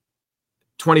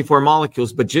 24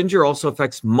 molecules, but ginger also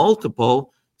affects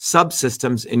multiple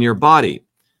subsystems in your body,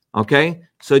 okay?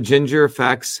 So ginger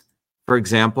affects, for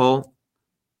example,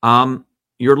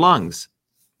 your lungs.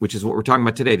 which is what we're talking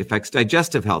about today. It affects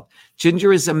digestive health.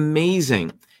 Ginger is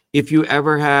amazing. If you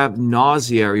ever have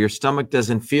nausea or your stomach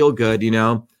doesn't feel good,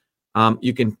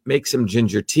 you can make some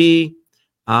ginger tea,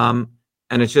 and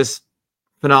it's just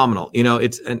phenomenal.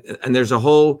 And there's a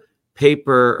whole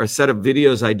paper or set of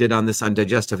videos I did on this on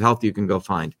digestive health you can go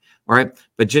find. All right.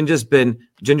 But ginger's been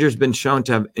shown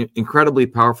to have incredibly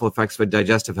powerful effects for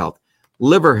digestive health,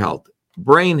 liver health,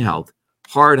 brain health,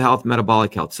 heart health,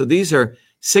 metabolic health. So these are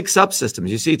 6 subsystems.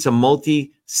 You see, it's a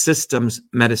multi-systems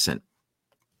medicine.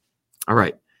 All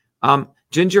right.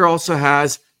 Ginger also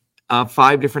has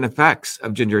 5 different effects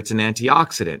of ginger. It's an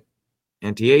antioxidant,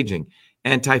 anti-aging,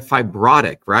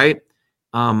 anti-fibrotic, right?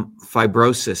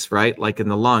 Fibrosis, right? Like in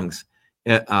the lungs.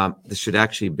 This should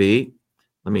actually be,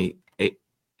 it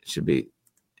should be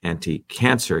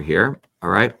anti-cancer here. All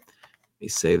right. Let me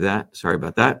save that. Sorry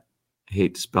about that. I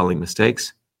hate spelling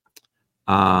mistakes.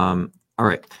 All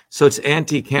right. So it's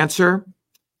anti-cancer.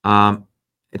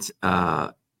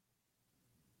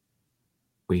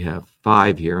 We have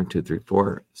 5 here. 1, 2, 3,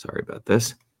 4. Sorry about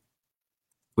this.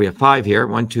 We have 5 here.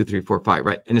 1, 2, 3, 4, 5.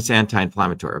 Right. And it's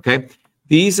anti-inflammatory. Okay.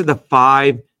 These are the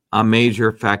 5 major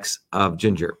effects of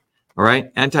ginger. All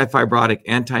right. Anti-fibrotic,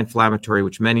 anti-inflammatory,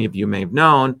 which many of you may have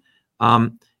known.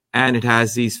 And it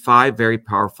has these 5 very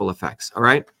powerful effects. All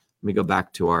right. Let me go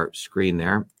back to our screen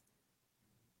there.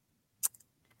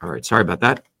 All right. Sorry about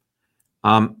that.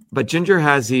 But ginger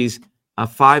has these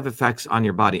 5 effects on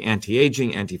your body: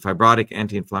 anti-aging, anti-fibrotic,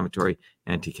 anti-inflammatory,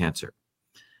 anti-cancer.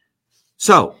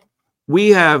 So we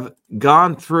have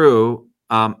gone through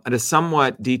at a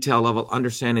somewhat detailed level,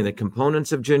 understanding the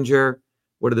components of ginger.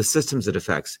 What are the systems it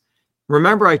affects?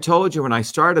 Remember, I told you when I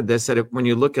started this that when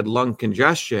you look at lung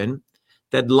congestion,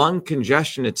 that lung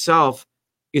congestion itself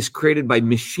is created by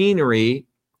machinery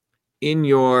in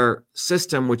your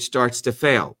system, which starts to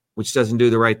fail, which doesn't do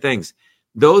the right things.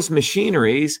 Those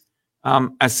machineries,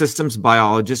 as systems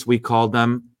biologists, we call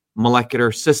them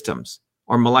molecular systems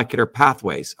or molecular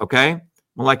pathways, okay?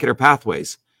 Molecular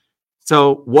pathways.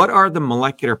 So what are the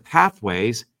molecular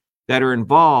pathways that are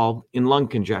involved in lung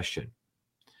congestion?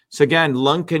 So again,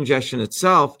 lung congestion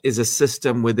itself is a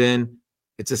system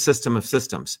it's a system of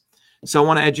systems. So I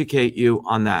want to educate you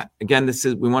on that. Again,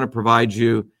 we want to provide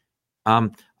you,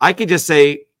 I could just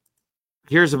say,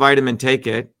 here's a vitamin, take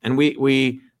it. And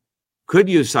we could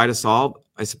use cytosol,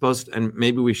 I suppose, and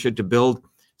maybe we should, to build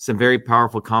some very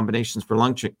powerful combinations for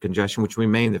lung congestion, which we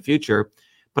may in the future.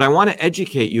 But I want to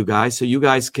educate you guys so you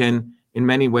guys can, in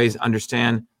many ways,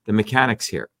 understand the mechanics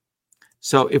here.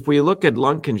 So if we look at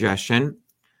lung congestion,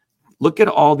 look at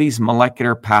all these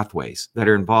molecular pathways that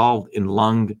are involved in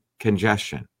lung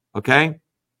congestion, okay?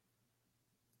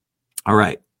 All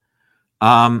right.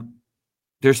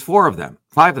 There's 5 of them,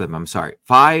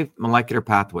 5 molecular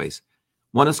pathways.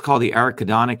 One is called the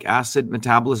arachidonic acid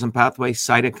metabolism pathway,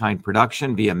 cytokine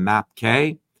production via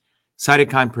MAPK,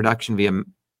 cytokine production via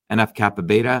NF-kappa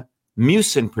beta,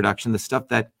 mucin production, the stuff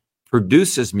that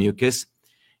produces mucus.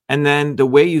 And then the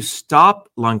way you stop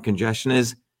lung congestion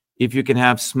is if you can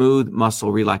have smooth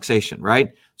muscle relaxation,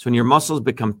 right? So when your muscles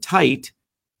become tight,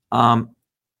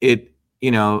 it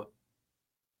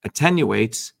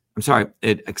accentuates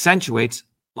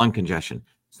lung congestion.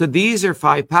 So these are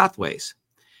 5 pathways.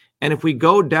 And if we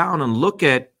go down and look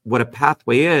at what a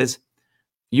pathway is,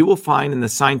 you will find in the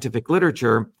scientific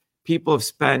literature, people have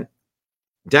spent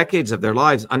decades of their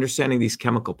lives understanding these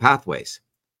chemical pathways.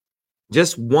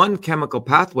 Just one chemical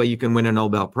pathway, you can win a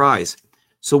Nobel Prize.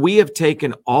 So we have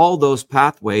taken all those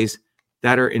pathways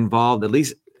that are involved, at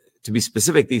least to be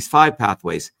specific, these 5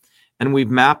 pathways, and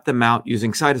we've mapped them out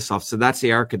using cytosol. So that's the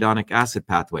arachidonic acid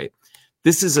pathway.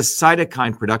 This is a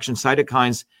cytokine production.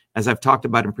 Cytokines, as I've talked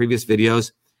about in previous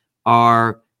videos,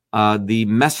 are the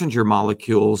messenger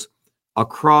molecules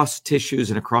across tissues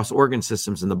and across organ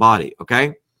systems in the body,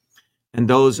 okay? And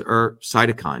those are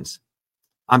cytokines.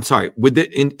 With the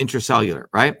intracellular,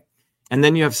 right? And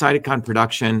then you have cytokine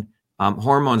production.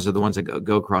 Hormones are the ones that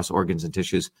go across organs and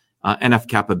tissues.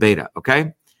 NF-kappa beta,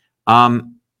 okay?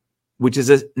 Which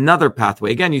is another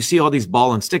pathway. Again, you see all these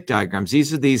ball and stick diagrams.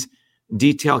 These are these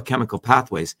detailed chemical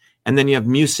pathways. And then you have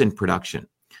mucin production.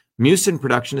 Mucin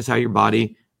production is how your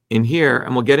body in here,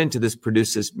 and we'll get into this,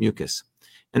 produces mucus.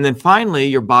 And then finally,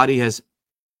 your body has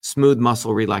smooth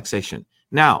muscle relaxation.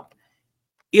 Now,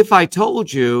 if I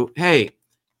told you, hey,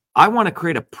 I want to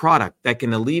create a product that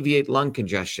can alleviate lung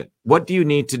congestion, what do you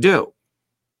need to do?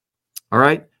 All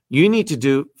right. You need to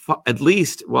do at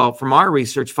least, well, from our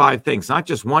research, 5 things, not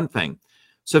just one thing.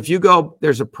 So if you go,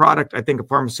 there's a product, I think a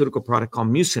pharmaceutical product called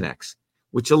Mucinex,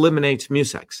 which eliminates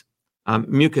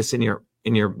mucus in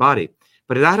your body.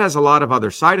 But that has a lot of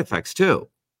other side effects too.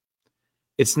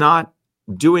 It's not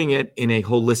doing it in a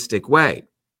holistic way.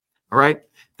 All right.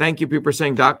 Thank you, people, for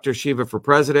saying Dr. Shiva for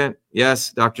president.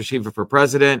 Yes, Dr. Shiva for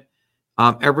president.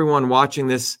 Everyone watching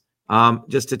this,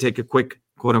 just to take a quick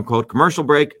quote unquote commercial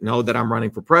break, know that I'm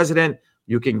running for president.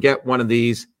 You can get one of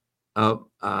these, bumper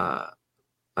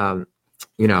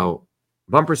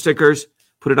stickers,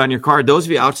 put it on your car. Those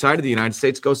of you outside of the United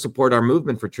States, go support our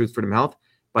movement for Truth, Freedom, Health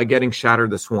by getting Shatter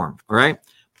the Swarm. All right.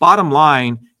 Bottom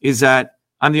line is that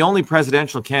I'm the only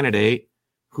presidential candidate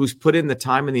who's put in the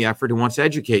time and the effort and wants to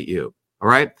educate you. All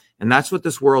right. And that's what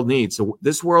this world needs. So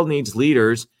this world needs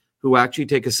leaders who actually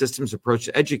take a systems approach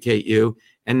to educate you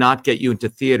and not get you into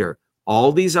theater.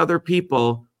 All these other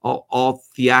people, all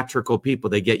theatrical people,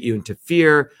 they get you into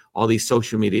fear. All these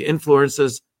social media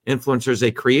influencers,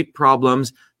 they create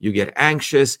problems. You get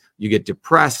anxious, you get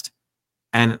depressed,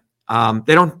 and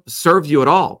they don't serve you at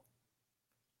all.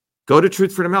 Go to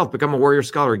Truth, Freedom, Health, become a warrior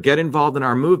scholar, get involved in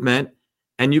our movement,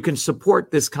 and you can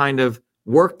support this kind of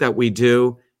work that we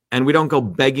do. And we don't go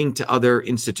begging to other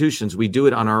institutions. We do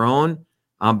it on our own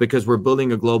because we're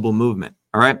building a global movement.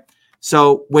 All right.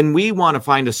 So when we want to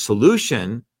find a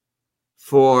solution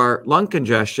for lung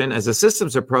congestion as a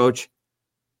systems approach,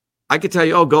 I could tell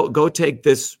you, go take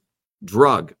this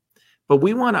drug. But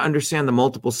we want to understand the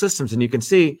multiple systems. And you can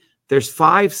see there's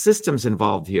 5 systems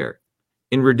involved here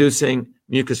in reducing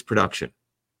mucus production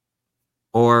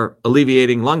or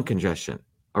alleviating lung congestion.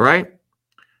 All right.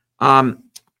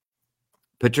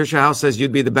 Patricia House says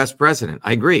you'd be the best president.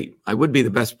 I agree. I would be the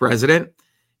best president.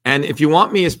 And if you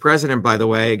want me as president, by the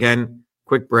way, again,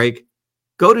 quick break,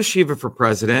 go to Shiva for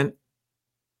President,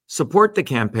 support the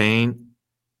campaign.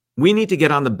 We need to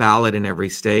get on the ballot in every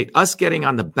state. Us getting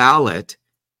on the ballot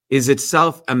is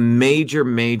itself a major,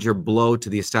 major blow to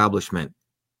the establishment.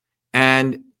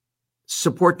 And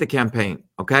support the campaign,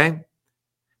 okay?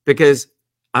 Because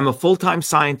I'm a full-time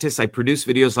scientist. I produce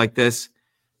videos like this.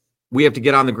 We have to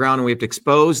get on the ground and we have to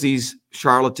expose these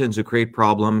charlatans who create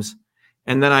problems.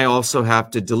 And then I also have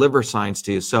to deliver science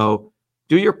to you. So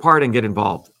do your part and get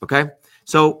involved, okay?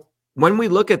 So when we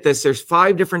look at this, there's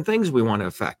 5 different things we want to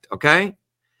affect, okay?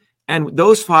 And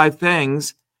those 5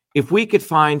 things, if we could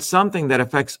find something that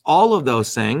affects all of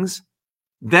those things,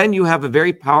 then you have a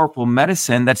very powerful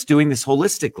medicine that's doing this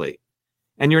holistically.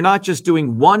 And you're not just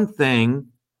doing one thing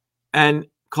and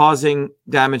causing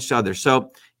damage to others.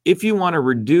 So if you want to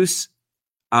reduce,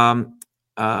 if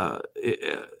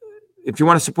you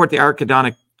want to support the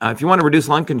arachidonic, if you want to reduce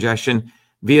lung congestion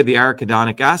via the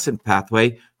arachidonic acid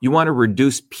pathway, you want to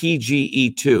reduce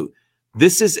PGE2.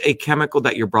 This is a chemical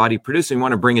that your body produces. You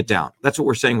want to bring it down. That's what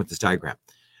we're saying with this diagram.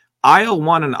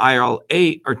 IL-1 and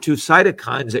IL-8 are 2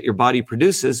 cytokines that your body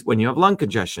produces when you have lung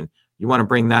congestion. You want to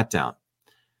bring that down.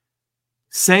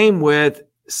 Same with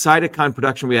cytokine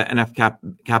production via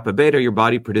NF-kappa beta, your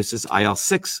body produces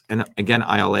IL-6 and again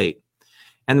IL-8.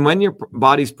 And when your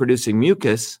body's producing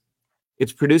mucus,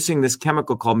 it's producing this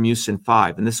chemical called mucin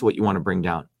 5, and this is what you want to bring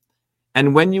down.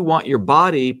 And when you want your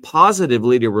body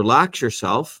positively to relax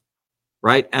yourself,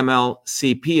 right,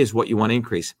 MLCP is what you want to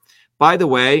increase. By the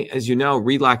way, as you know,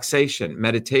 relaxation,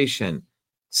 meditation,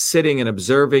 sitting and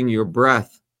observing your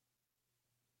breath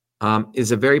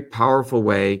is a very powerful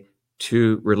way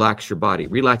to relax your body.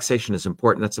 Relaxation is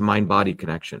important. That's a mind-body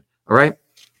connection. All right.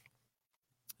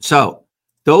 So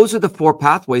those are the 4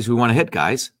 pathways we want to hit,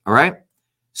 guys. All right.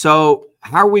 So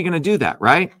how are we going to do that?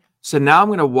 Right. So now I'm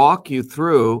going to walk you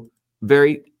through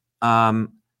very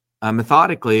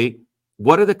methodically,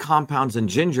 what are the compounds in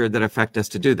ginger that affect us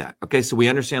to do that? Okay. So we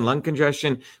understand lung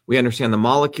congestion. We understand the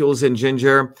molecules in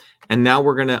ginger. And now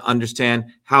we're going to understand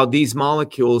how these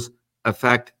molecules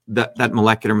affect that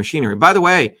molecular machinery. By the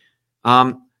way,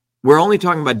 we're only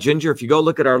talking about ginger. If you go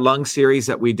look at our lung series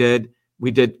that we did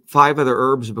 5 other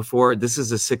herbs before. This is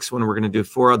the 6th one. We're going to do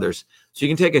 4 others. So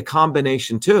you can take a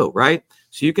combination too, right?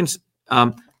 So you can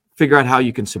figure out how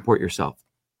you can support yourself.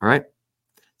 All right.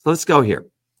 So let's go here.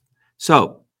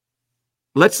 So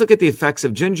let's look at the effects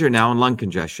of ginger now on lung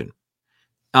congestion.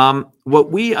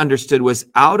 What we understood was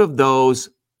out of those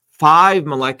 5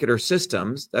 molecular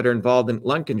systems that are involved in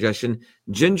lung congestion,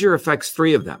 ginger affects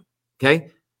 3 of them. Okay.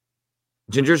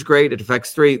 Ginger is great. It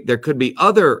affects 3. There could be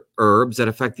other herbs that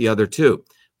affect the other 2,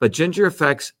 but ginger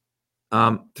affects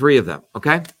 3 of them.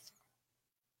 Okay.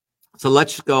 So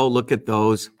let's go look at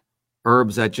those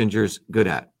herbs that ginger's good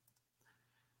at.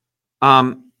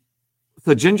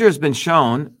 So ginger has been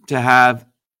shown to have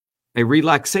a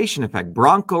relaxation effect,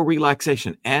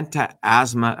 broncho-relaxation,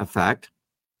 anti-asthma effect,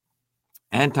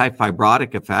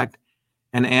 anti-fibrotic effect,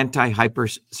 and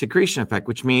anti-hypersecretion effect,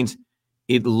 which means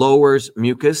it lowers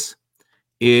mucus,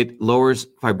 it lowers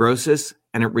fibrosis,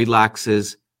 and it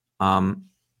relaxes the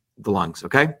lungs,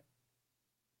 okay?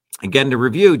 Again, to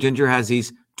review, ginger has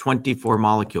these 24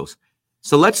 molecules.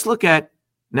 So let's look at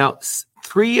now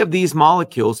 3 of these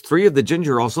molecules, 3 of the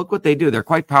gingerols. Look what they do. They're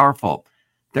quite powerful.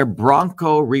 They're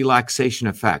broncho-relaxation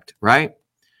effect, right?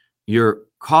 You're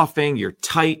coughing, you're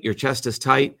tight, your chest is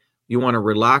tight. You want to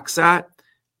relax that.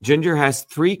 Ginger has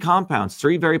 3 compounds,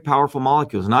 3 very powerful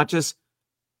molecules, not just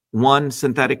one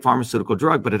synthetic pharmaceutical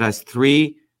drug, but it has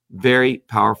 3 very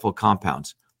powerful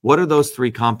compounds. What are those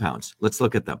 3 compounds? Let's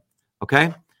look at them,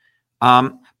 okay?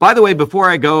 By the way, before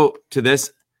I go to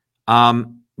this,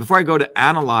 before I go to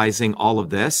analyzing all of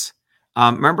this,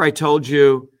 remember I told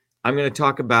you I'm going to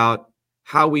talk about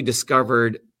how we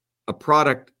discovered a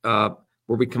product where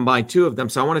we combined 2 of them.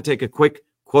 So I want to take a quick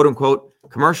quote unquote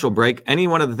commercial break. Any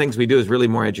one of the things we do is really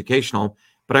more educational,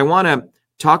 but I want to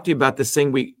talk to you about this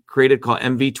thing we created called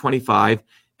MV25.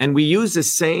 And we use the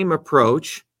same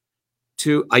approach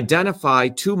to identify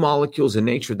 2 molecules in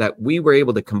nature that we were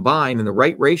able to combine in the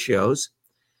right ratios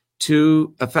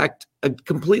to affect a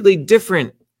completely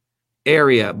different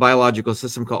area, biological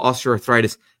system called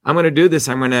osteoarthritis. I'm going to do this.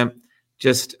 I'm going to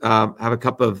just have a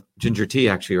cup of ginger tea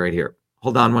actually right here.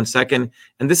 Hold on one second.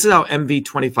 And this is how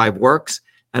MV25 works.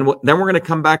 And then we're going to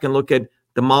come back and look at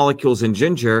the molecules in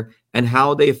ginger and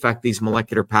how they affect these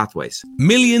molecular pathways.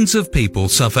 Millions of people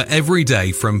suffer every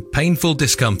day from painful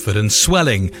discomfort and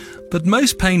swelling, but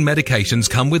most pain medications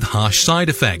come with harsh side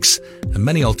effects, and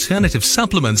many alternative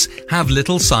supplements have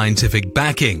little scientific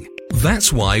backing.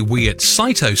 That's why we at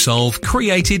Cytosolve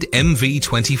created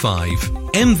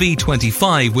MV25.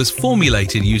 MV25 was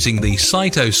formulated using the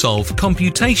Cytosolve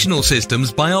Computational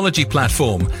Systems Biology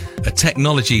Platform, a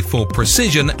technology for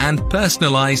precision and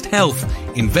personalized health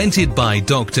invented by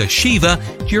Dr. Shiva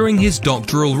during his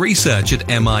doctoral research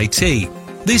at MIT.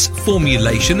 This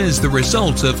formulation is the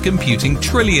result of computing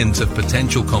trillions of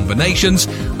potential combinations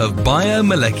of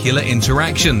biomolecular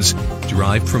interactions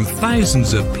derived from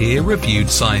thousands of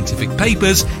peer-reviewed scientific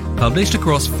papers published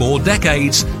across 4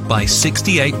 decades by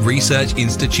 68 research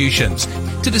institutions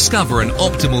to discover an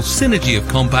optimal synergy of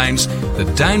compounds that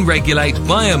downregulate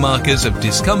biomarkers of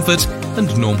discomfort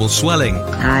and normal swelling.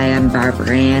 Hi, I'm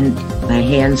Barbara Ann. My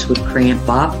hands would cramp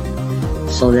up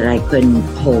so that I couldn't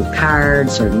hold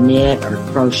cards or knit or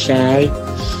crochet,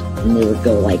 and they would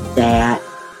go like that.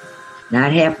 And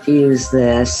I'd have to use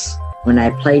this when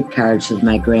I played cards with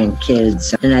my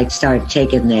grandkids. And I started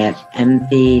taking that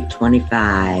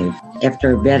MV25.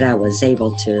 After a bit, I was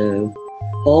able to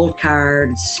hold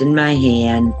cards in my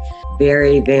hand.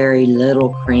 Very, very little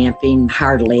cramping,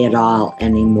 hardly at all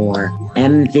anymore.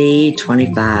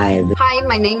 MV25. Hi,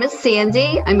 my name is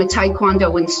Sandy. I'm a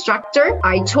Taekwondo instructor.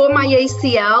 I tore my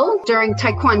ACL during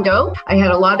Taekwondo. I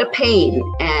had a lot of pain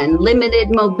and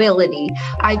limited mobility.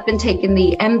 I've been taking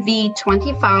the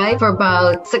MV25 for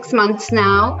about 6 months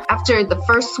now. After the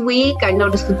first week, I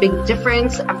noticed a big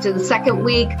difference. After the second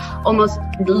week, almost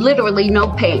literally no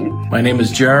pain. My name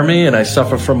is Jeremy, and I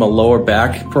suffer from a lower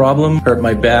back problem. Hurt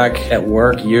my back at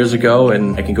work years ago,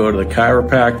 and I can go to the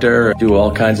chiropractor, do all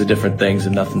kinds of different things,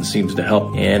 and nothing seems to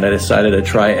help. And I decided to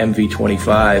try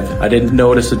MV25. I didn't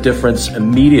notice a difference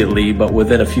immediately, but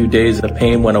within a few days, the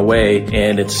pain went away,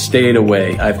 and it stayed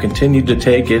away. I've continued to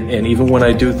take it, and even when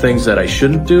I do things that I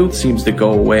shouldn't do, it seems to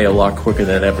go away a lot quicker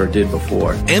than it ever did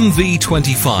before.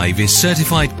 MV25 is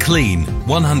certified clean,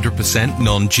 100%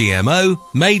 non-GMO,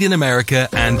 made in America,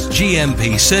 and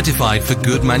GMP certified for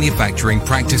good manufacturing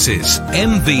practices.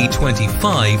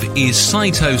 MV25 is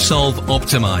Cytosolve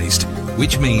optimized,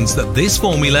 which means that this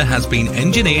formula has been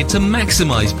engineered to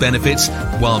maximize benefits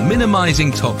while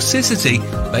minimizing toxicity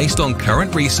based on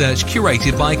current research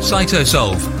curated by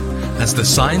Cytosolve. As the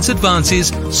science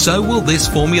advances, so will this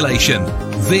formulation.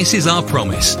 This is our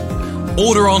promise.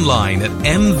 Order online at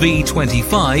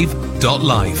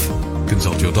mv25.life.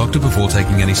 Consult your doctor before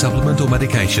taking any supplement or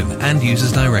medication and use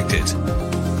as directed.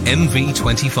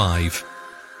 MV25.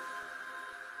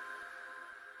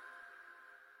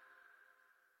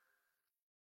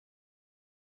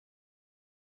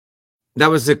 That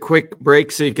was a quick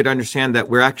break so you could understand that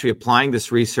we're actually applying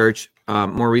this research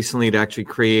more recently to actually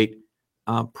create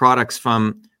products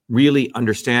from really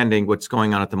understanding what's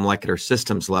going on at the molecular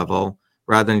systems level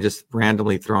rather than just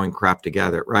randomly throwing crap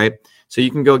together, right? So you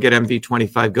can go get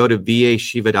MV25, go to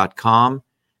vashiva.com,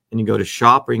 and you go to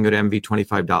shop, or you can go to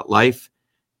mv25.life.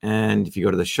 And if you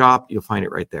go to the shop, you'll find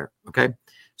it right there, okay?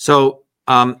 So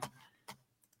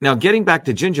now getting back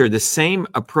to ginger, the same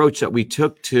approach that we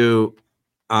took to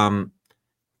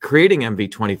creating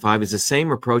MV25 is the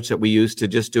same approach that we use to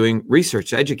just doing research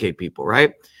to educate people,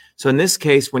 right? So in this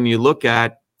case, when you look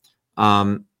at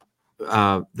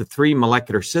the 3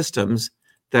 molecular systems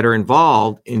that are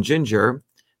involved in ginger,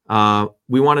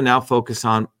 we want to now focus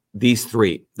on these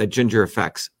three that ginger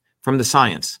affects from the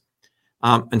science.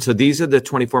 And so these are the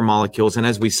 24 molecules. And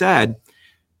as we said,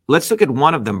 let's look at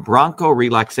one of them,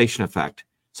 bronchorelaxation effect.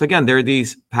 So again, there are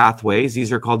these pathways.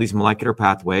 These are called these molecular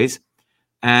pathways.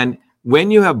 And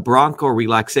when you have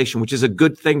bronchorelaxation, which is a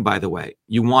good thing, by the way,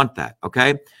 you want that,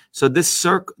 okay? So this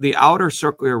the outer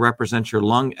circle here represents your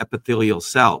lung epithelial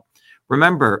cell.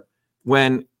 Remember,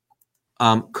 when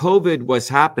COVID was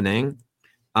happening,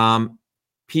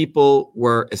 people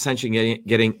were essentially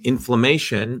getting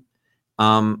inflammation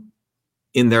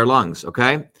in their lungs,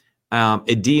 okay?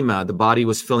 Edema, the body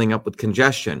was filling up with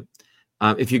congestion.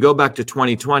 If you go back to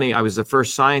 2020, I was the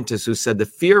first scientist who said the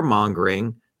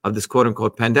fear-mongering of this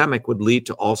quote-unquote pandemic would lead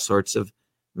to all sorts of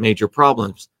major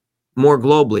problems, more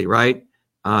globally, right?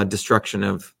 Destruction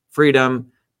of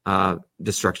freedom,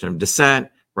 destruction of dissent,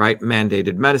 right?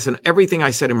 Mandated medicine. Everything I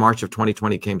said in March of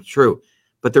 2020 came true.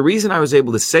 But the reason I was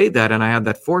able to say that, and I had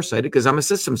that foresight, because I'm a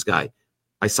systems guy.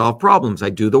 I solve problems. I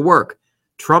do the work.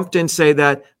 Trump didn't say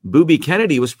that. Booby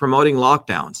Kennedy was promoting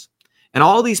lockdowns. And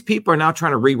all these people are now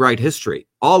trying to rewrite history,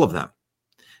 all of them.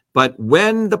 But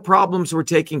when the problems were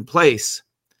taking place,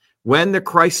 when the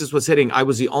crisis was hitting, I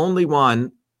was the only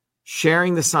one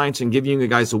sharing the science and giving you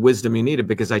guys the wisdom you needed,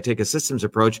 because I take a systems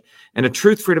approach. And at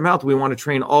Truth, Freedom, Health, we want to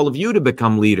train all of you to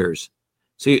become leaders.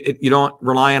 So you don't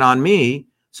rely on me,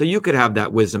 so you could have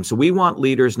that wisdom. So we want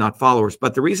leaders, not followers.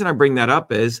 But the reason I bring that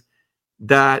up is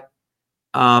that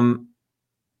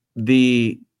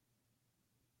the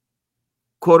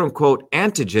quote unquote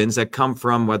antigens that come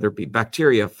from, whether it be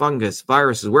bacteria, fungus,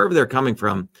 viruses, wherever they're coming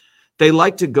from, they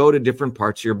like to go to different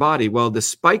parts of your body. Well, the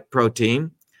spike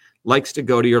protein likes to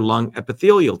go to your lung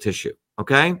epithelial tissue,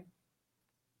 okay?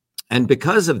 And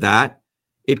because of that,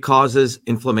 it causes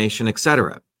inflammation,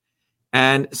 etc.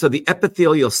 And so the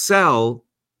epithelial cell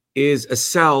is a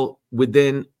cell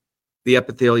within the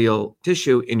epithelial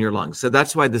tissue in your lungs. So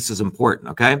that's why this is important,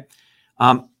 okay?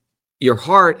 Your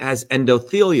heart has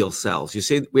endothelial cells. You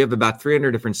see, we have about 300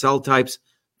 different cell types,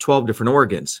 12 different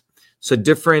organs. So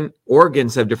different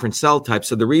organs have different cell types.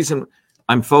 So the reason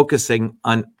I'm focusing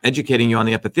on educating you on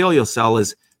the epithelial cell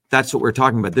is that's what we're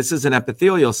talking about. This is an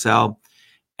epithelial cell.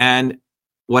 And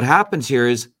what happens here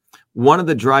is one of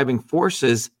the driving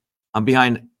forces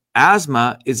behind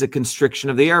asthma is a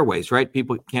constriction of the airways, right?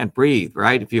 People can't breathe,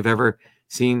 right? If you've ever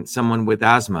seen someone with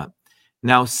asthma.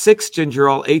 Now,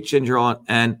 6-gingerol, 8-gingerol,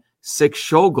 and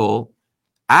 6-shogal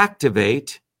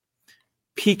activate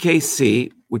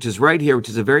PKC, which is right here, which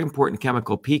is a very important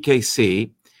chemical,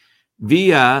 PKC,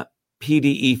 via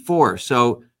PDE4.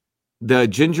 So the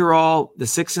gingerol, the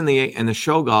 6 and the 8, and the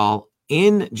shogal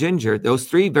in ginger, those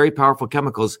three very powerful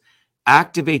chemicals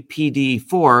activate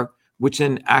PDE4, which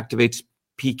then activates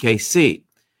PKC.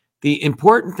 The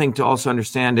important thing to also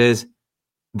understand is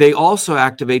they also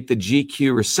activate the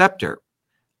GQ receptor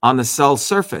on the cell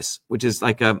surface, which is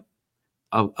like a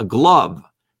glove,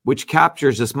 which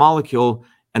captures this molecule,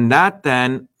 and that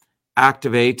then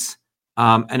activates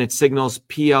and it signals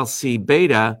PLC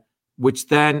beta, which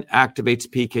then activates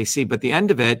PKC. But at the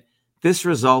end of it, this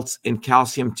results in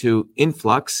calcium 2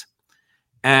 influx,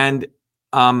 and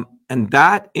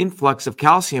that influx of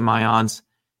calcium ions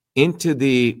into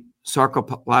the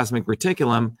sarcoplasmic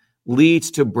reticulum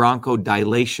leads to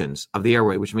bronchodilations of the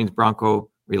airway, which means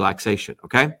bronchorelaxation.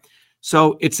 Okay,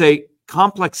 so it's a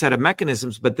complex set of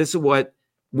mechanisms, but this is what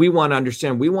we want to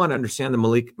understand. We want to understand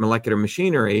the molecular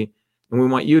machinery, and we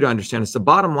want you to understand it. So the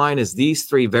bottom line is these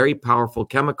three very powerful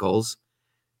chemicals,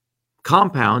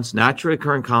 compounds, naturally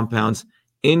occurring compounds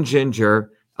in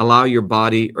ginger, allow your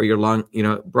body or your lung,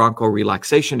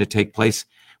 bronchorelaxation to take place,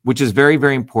 which is very,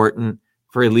 very important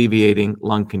for alleviating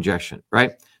lung congestion,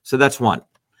 right? So that's one.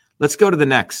 Let's go to the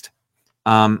next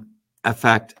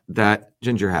effect that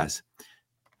ginger has.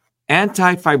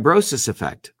 Anti-fibrosis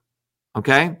effect,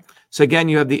 okay? So again,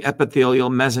 you have the epithelial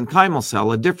mesenchymal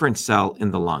cell, a different cell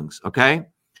in the lungs, okay?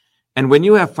 And when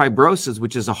you have fibrosis,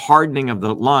 which is a hardening of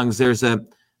the lungs, there's a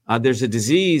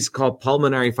disease called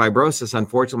pulmonary fibrosis.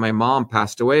 Unfortunately, my mom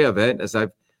passed away of it, as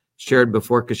I've shared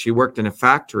before, because she worked in a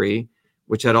factory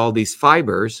which had all these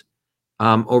fibers.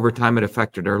 Over time, it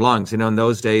affected her lungs. In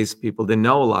those days, people didn't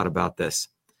know a lot about this.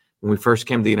 When we first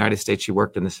came to the United States, she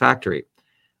worked in this factory.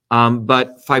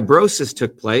 But fibrosis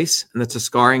took place, and that's a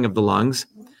scarring of the lungs.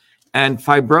 And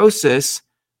fibrosis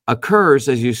occurs,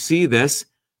 as you see this,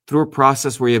 through a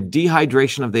process where you have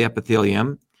dehydration of the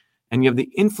epithelium and you have the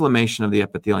inflammation of the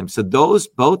epithelium. So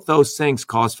both those things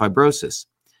cause fibrosis.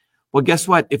 Well, guess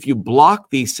what? If you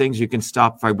block these things, you can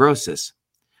stop fibrosis.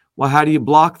 Well, how do you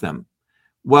block them?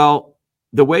 Well,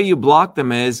 the way you block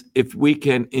them is if we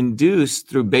can induce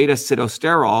through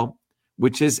beta-sitosterol,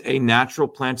 which is a natural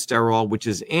plant sterol, which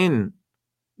is in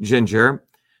ginger,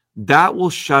 that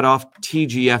will shut off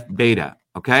TGF beta,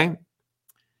 okay?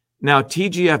 Now,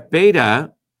 TGF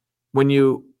beta, when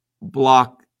you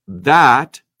block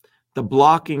that, the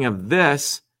blocking of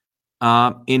this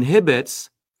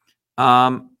inhibits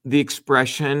the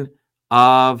expression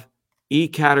of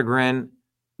E-catechin,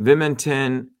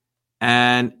 vimentin,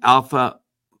 and alpha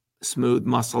smooth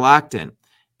muscle actin.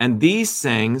 And these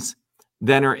things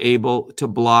then are able to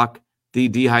block the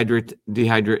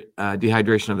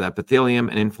dehydration of the epithelium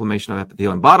and inflammation of the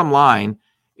epithelium. Bottom line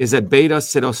is that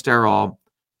beta-sitosterol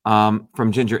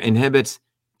from ginger inhibits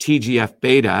TGF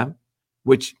beta,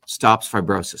 which stops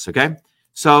fibrosis, okay?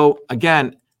 So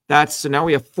again, so now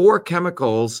we have 4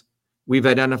 chemicals we've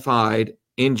identified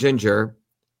in ginger.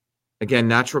 Again,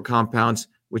 natural compounds,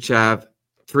 which have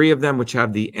 3 of them, which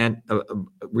have the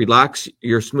relax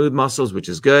your smooth muscles, which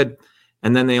is good.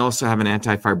 And then they also have an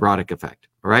anti-fibrotic effect,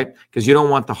 all right? Because you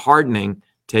don't want the hardening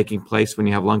taking place when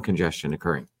you have lung congestion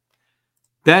occurring.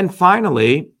 Then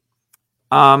finally,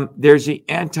 there's the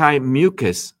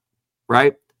anti-mucus,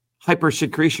 right?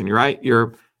 Hypersecretion, right?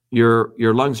 Your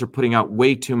lungs are putting out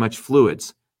way too much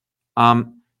fluids.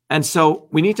 And so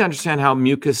we need to understand how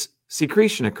mucus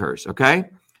secretion occurs, okay?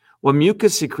 Well,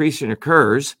 mucus secretion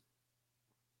occurs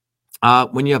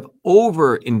when you have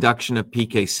over-induction of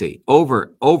PKC,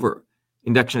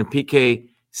 over-induction of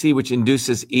PKC, which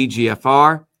induces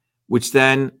EGFR, which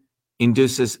then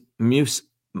induces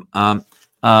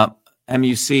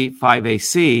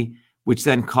MUC5AC, which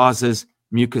then causes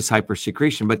mucus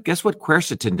hypersecretion. But guess what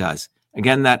quercetin does?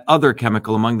 Again, that other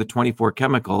chemical among the 24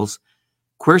 chemicals,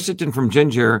 quercetin from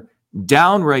ginger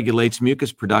downregulates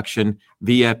mucus production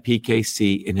via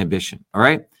PKC inhibition. All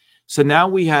right. So now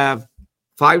we have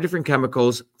 5 different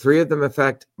chemicals. 3 of them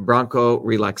affect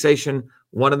bronchorelaxation.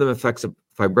 1 of them affects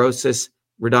fibrosis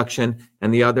reduction,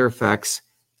 and the other affects,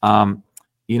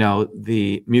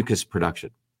 the mucus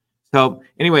production. So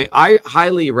anyway, I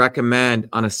highly recommend,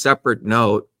 on a separate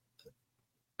note,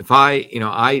 if I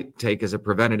take as a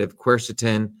preventative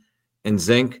quercetin and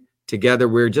zinc together.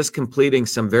 We're just completing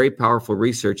some very powerful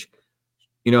research.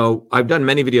 I've done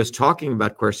many videos talking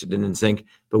about quercetin and zinc,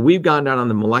 but we've gone down on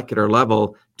the molecular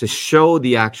level to show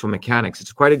the actual mechanics.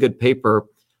 It's quite a good paper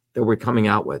that we're coming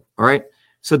out with. All right.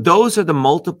 So those are the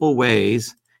multiple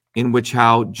ways in which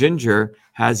how ginger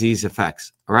has these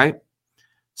effects. All right.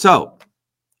 So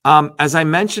as I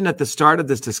mentioned at the start of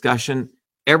this discussion,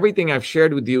 everything I've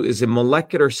shared with you is a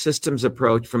molecular systems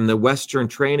approach from the Western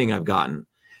training I've gotten.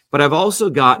 But I've also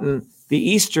gotten the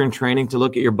Eastern training to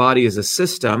look at your body as a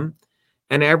system,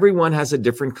 and everyone has a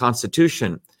different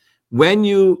constitution. When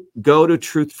you go to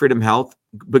Truth, Freedom, Health,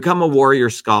 become a warrior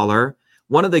scholar,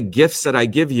 one of the gifts that I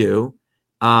give you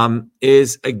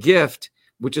is a gift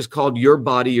which is called Your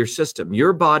Body, Your System.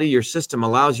 Your Body, Your System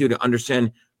allows you to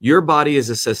understand your body as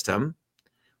a system,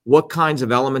 what kinds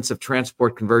of elements of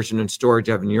transport, conversion, and storage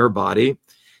you have in your body,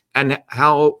 and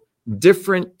how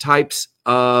different types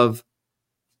of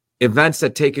events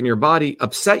that take in your body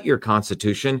upset your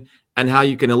constitution and how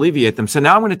you can alleviate them. So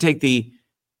now I'm going to take the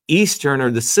Eastern or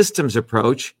the systems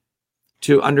approach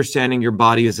to understanding your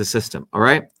body as a system. All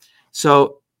right.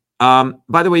 So,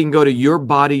 by the way, you can go to Your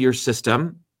Body, Your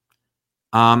System.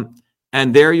 And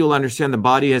there you'll understand the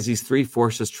body has these 3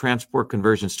 forces: transport,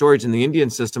 conversion, storage. In the Indian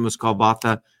system, it's called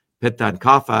Vata, Pitta, and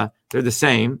Kapha. They're the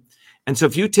same. And so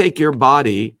if you take your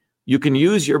body, you can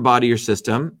use Your Body, Your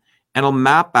System, and it'll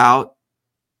map out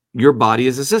your body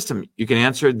as a system. You can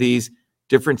answer these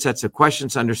different sets of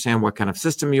questions to understand what kind of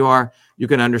system you are. You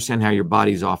can understand how your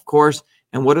body's off course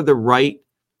and what are the right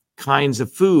kinds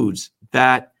of foods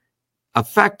that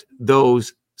affect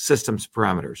those systems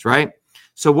parameters, right?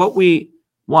 So what we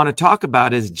want to talk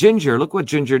about is ginger. Look what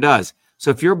ginger does. So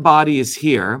if your body is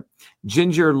here,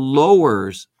 ginger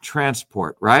lowers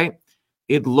transport, right?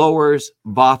 It lowers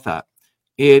vata.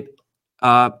 It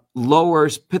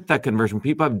lowers pitta conversion.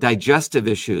 People have digestive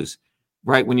issues,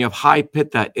 right? When you have high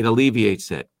pitta, it alleviates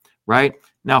it, right?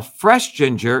 Now, fresh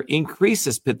ginger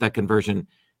increases pitta conversion.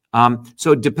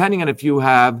 So depending on if you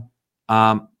have,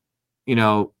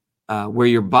 where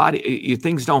your body,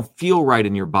 things don't feel right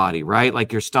in your body, right?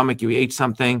 Like your stomach, you ate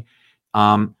something,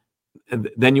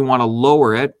 then you want to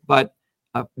lower it. But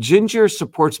ginger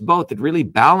supports both. It really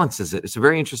balances it. It's a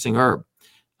very interesting herb.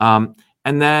 And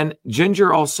then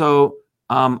ginger also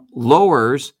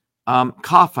lowers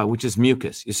kapha, which is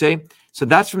mucus, you see? So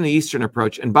that's from the Eastern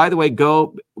approach. And by the way,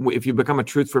 if you become a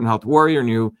Truth, Freedom, Health warrior and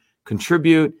you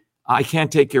contribute, I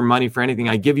can't take your money for anything.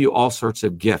 I give you all sorts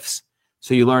of gifts.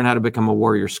 So you learn how to become a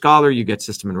warrior scholar. You get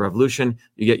System and Revolution.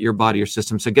 You get Your Body, Your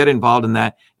System. So get involved in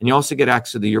that. And you also get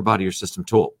access to the Your Body, Your System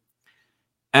tool.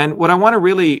 And what I want to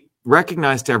really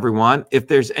recognize to everyone, if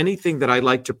there's anything that I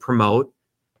like to promote,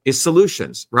 is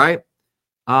solutions, right?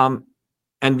 And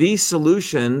these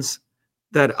solutions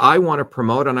that I want to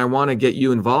promote and I want to get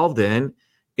you involved in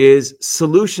is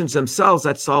solutions themselves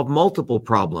that solve multiple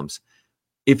problems.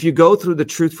 If you go through the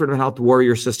Truth, Freedom, and Health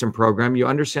Warrior System program, you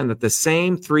understand that the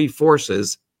same three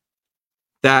forces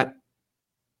that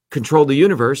control the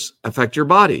universe affect your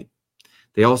body.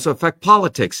 They also affect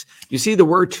politics. You see, the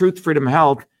word truth, freedom,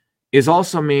 health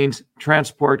also means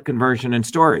transport, conversion, and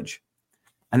storage.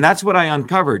 And that's what I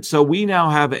uncovered. So we now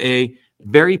have a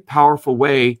very powerful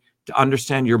way to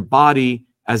understand your body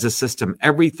as a system,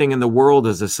 everything in the world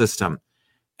as a system.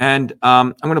 And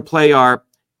I'm going to play our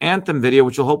anthem video,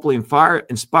 which will hopefully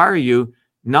inspire you,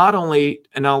 not only,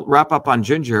 and I'll wrap up on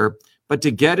Ginger, but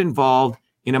to get involved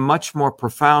in a much more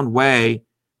profound way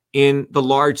in the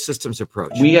large systems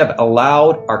approach. We have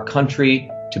allowed our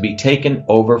country to be taken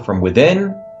over from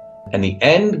within, and the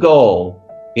end goal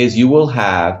is you will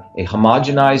have a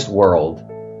homogenized world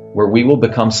where we will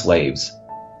become slaves,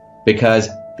 because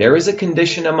there is a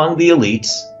condition among the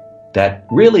elites that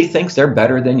really thinks they're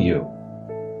better than you,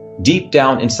 deep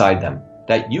down inside them,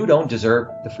 that you don't deserve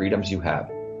the freedoms you have.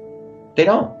 They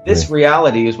don't. This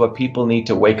reality is what people need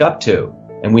to wake up to,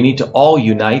 and we need to all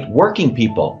unite, working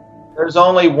people. There's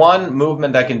only one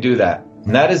movement that can do that,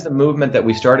 and that is the movement that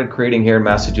we started creating here in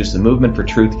Massachusetts, the movement for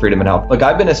truth, freedom, and health. Look,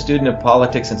 I've been a student of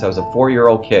politics since I was a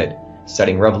 4-year-old kid,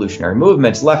 studying revolutionary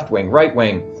movements, left wing, right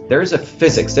wing. There's a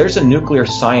physics, there's a nuclear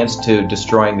science to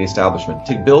destroying the establishment.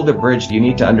 To build a bridge, you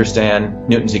need to understand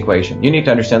Newton's equation. You need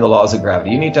to understand the laws of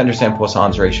gravity. You need to understand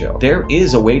Poisson's ratio. There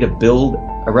is a way to build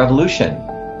a revolution.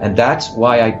 And that's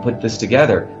why I put this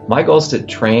together. My goal is to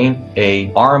train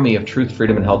an army of truth,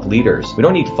 freedom, and health leaders. We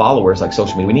don't need followers like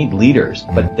social media. We need leaders,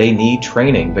 but they need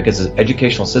training because the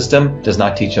educational system does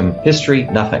not teach them history,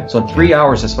 nothing. So in 3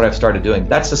 hours, that's what I've started doing.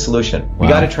 That's the solution. Wow. We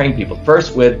got to train people.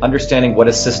 First, with understanding what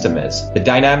a system is, the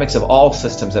dynamics of all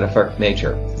systems that affect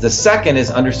nature. The second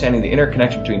is understanding the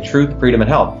interconnection between truth, freedom, and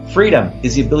health. Freedom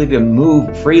is the ability to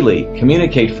move freely,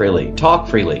 communicate freely, talk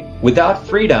freely. Without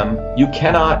freedom, you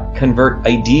cannot convert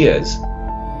ideas,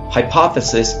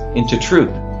 hypothesis into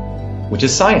truth, which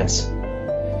is science.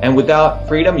 And without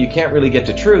freedom, you can't really get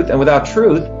to truth. And without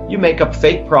truth, you make up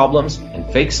fake problems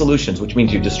and fake solutions, which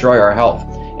means you destroy our health.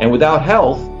 And without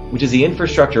health, which is the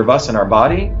infrastructure of us and our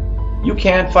body, you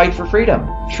can't fight for freedom.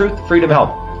 Truth, freedom,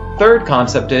 health. Third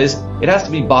concept is it has to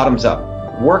be bottoms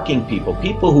up. Working people,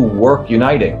 people who work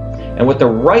uniting. And what the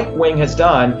right wing has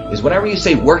done is whenever you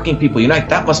say working people unite,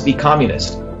 that must be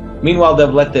communist. Meanwhile, they've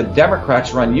let the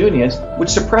Democrats run unions, which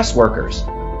suppress workers.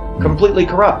 Completely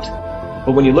corrupt.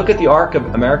 But when you look at the arc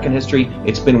of American history,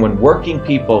 it's been when working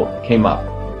people came up.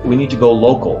 We need to go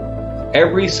local.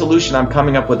 Every solution I'm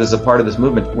coming up with as a part of this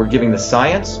movement, we're giving the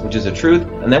science, which is the truth,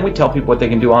 and then we tell people what they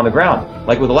can do on the ground.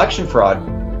 Like with election fraud,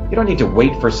 you don't need to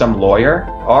wait for some lawyer.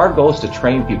 Our goal is to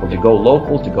train people to go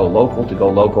local, to go local, to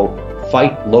go local,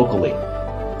 fight locally.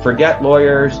 Forget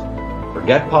lawyers,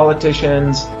 forget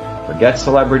politicians, forget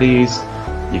celebrities.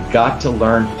 You've got to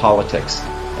learn politics,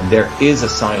 and there is a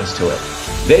science to it.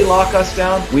 They lock us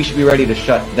down, we should be ready to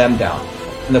shut them down.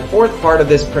 And the fourth part of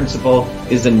this principle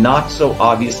is the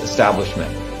not-so-obvious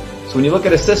establishment. So when you look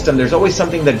at a system, there's always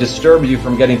something that disturbs you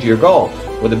from getting to your goal.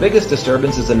 Well, the biggest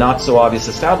disturbance is the not-so-obvious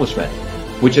establishment,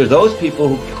 which are those people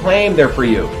who claim they're for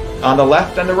you, on the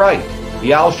left and the right.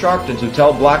 The Al Sharptons who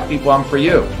tell black people I'm for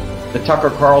you. The Tucker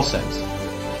Carlsons.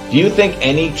 Do you think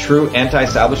any true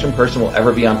anti-establishment person will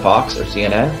ever be on Fox or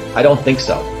CNN? I don't think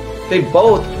so. They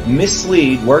both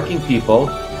mislead working people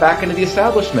back into the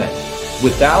establishment.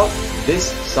 Without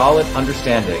this solid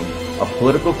understanding of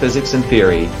political physics and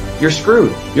theory, you're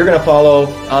screwed. You're going to follow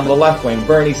on the left wing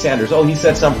Bernie Sanders. Oh, he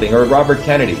said something. Or Robert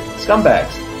Kennedy.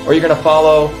 Scumbags. Or you're going to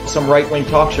follow some right-wing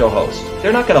talk show host.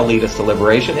 They're not going to lead us to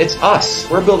liberation. It's us.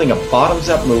 We're building a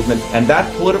bottoms-up movement, and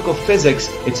that political physics,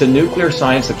 it's a nuclear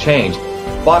science of change.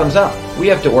 Bottoms up. We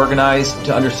have to organize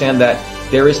to understand that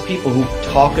there is people who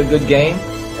talk a good game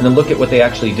and then look at what they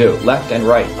actually do, left and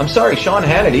right. I'm sorry, Sean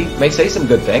Hannity may say some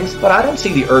good things, but I don't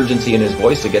see the urgency in his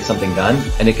voice to get something done,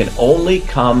 and it can only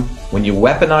come when you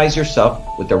weaponize yourself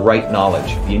with the right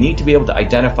knowledge. You need to be able to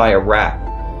identify a rat.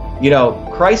 You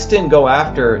know, Christ didn't go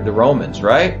after the Romans,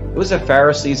 right? It was the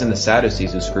Pharisees and the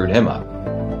Sadducees who screwed him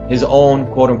up. His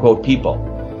own quote-unquote people.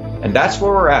 And that's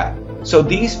where we're at. So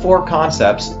these four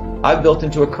concepts I've built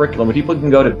into a curriculum where people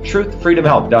can go to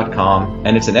truthfreedomhealth.com,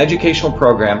 and it's an educational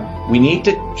program. We need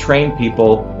to train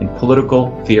people in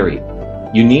political theory.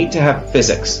 You need to have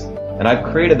physics, and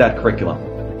I've created that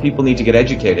curriculum. People need to get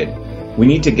educated. We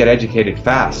need to get educated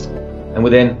fast. And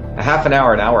within a half an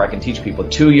hour, I can teach people.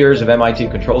 2 years of MIT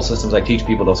control systems, I teach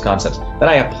people those concepts. Then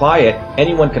I apply it,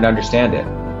 anyone can understand it.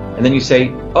 And then you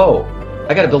say, oh,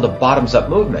 I got to build a bottoms-up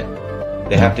movement.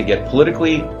 They have to get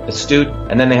politically astute,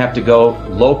 and then they have to go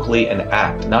locally and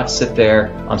act, not sit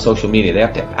there on social media. They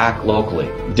have to act locally,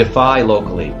 defy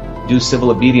locally, do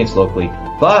civil obedience locally,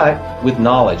 but with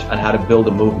knowledge on how to build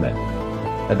a movement.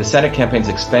 Now, the Senate campaign's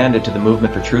expanded to the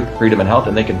Movement for Truth, Freedom, and Health,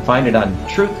 and they can find it on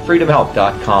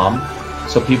truthfreedomhealth.com,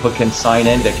 so people can sign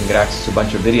in, they can get access to a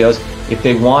bunch of videos. If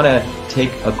they want to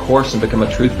take a course and become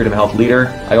a Truth, Freedom, Health leader,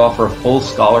 I offer a full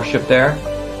scholarship there,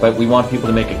 but we want people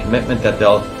to make a commitment that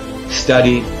they'll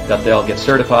study, that they'll get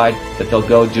certified, that they'll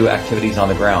go do activities on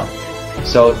the ground.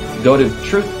 So go to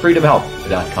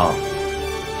truthfreedomhealth.com.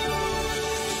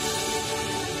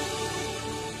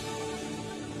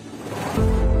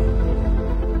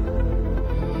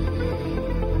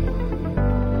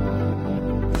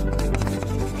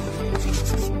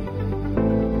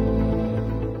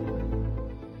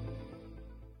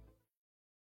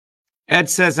 Ed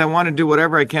says, I want to do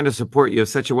whatever I can to support you. You have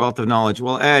such a wealth of knowledge.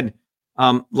 Well, Ed,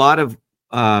 a lot of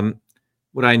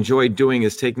what I enjoy doing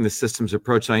is taking the systems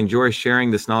approach. I enjoy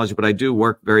sharing this knowledge, but I do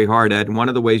work very hard, Ed. And one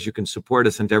of the ways you can support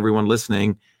us, and to everyone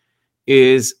listening,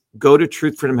 is go to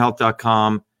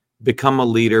truthfreedomhealth.com, become a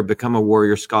leader, become a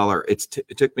warrior scholar. It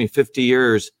took me 50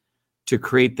 years to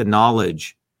create the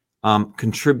knowledge,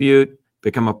 contribute,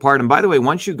 become a part. And by the way,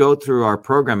 once you go through our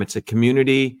program, it's a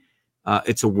community.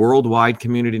 It's a worldwide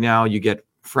community now. You get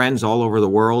friends all over the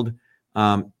world.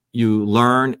 You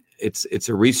learn. It's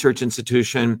a research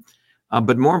institution.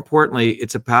 But more importantly,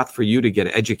 it's a path for you to get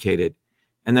educated.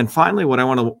 And then finally, what I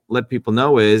want to let people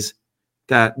know is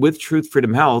that with Truth,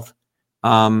 Freedom, Health,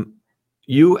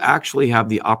 you actually have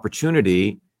the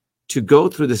opportunity to go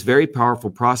through this very powerful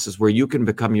process where you can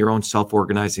become your own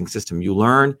self-organizing system. You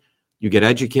learn, you get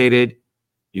educated,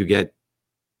 you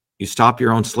stop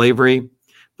your own slavery,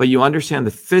 but you understand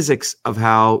the physics of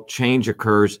how change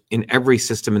occurs in every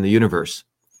system in the universe.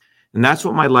 And that's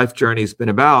what my life journey has been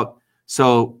about.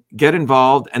 So get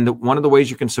involved. And one of the ways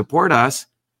you can support us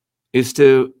is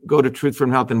to go to Truth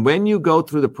from Health. And when you go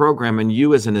through the program and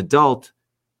you as an adult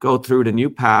go through it and you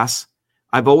pass,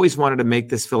 I've always wanted to make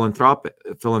this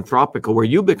philanthropical, where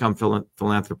you become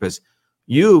philanthropists.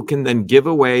 You can then give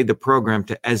away the program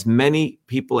to as many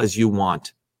people as you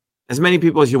want,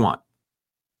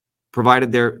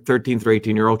 provided they're 13 through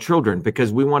 18-year-old children,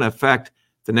 because we want to affect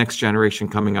the next generation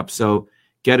coming up. So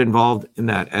get involved in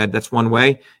that, Ed. That's one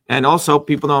way. And also,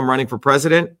 people know I'm running for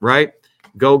president, right?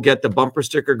 Go get the bumper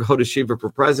sticker, go to Shiva for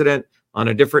president. On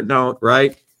a different note,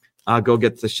 right? Go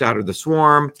get the Shatter the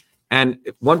Swarm. And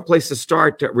one place to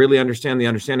start to really understand the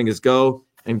understanding is go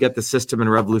and get the System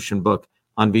and Revolution book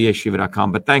on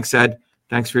vashiva.com. But thanks, Ed.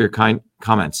 Thanks for your kind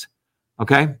comments.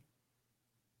 Okay?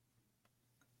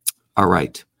 All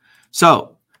right.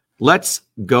 So let's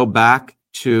go back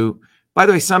to, by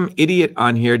the way, some idiot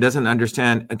on here doesn't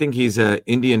understand. I think he's an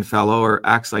Indian fellow or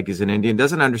acts like he's an Indian,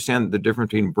 doesn't understand the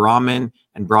difference between Brahmin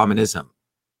and Brahmanism.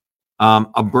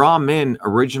 A Brahmin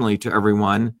originally, to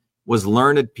everyone, was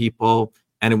learned people,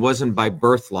 and it wasn't by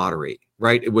birth lottery,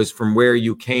 right? It was from where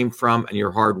you came from and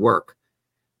your hard work.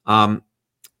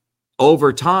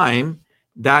 Over time,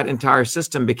 that entire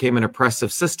system became an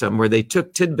oppressive system where they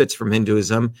took tidbits from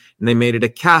Hinduism and they made it a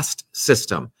caste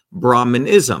system,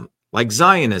 Brahmanism, like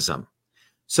Zionism.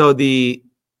 So the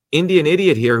Indian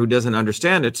idiot here who doesn't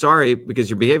understand it, sorry, because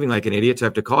you're behaving like an idiot, so I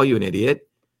have to call you an idiot.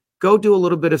 Go do a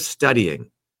little bit of studying,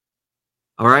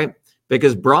 all right?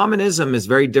 Because Brahmanism is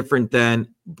very different than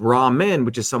Brahmin,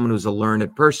 which is someone who's a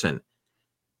learned person.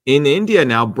 In India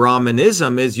now,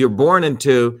 Brahmanism is you're born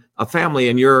into a family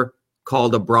and you're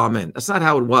called a Brahmin. That's not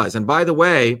how it was. And by the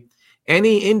way,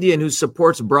 any Indian who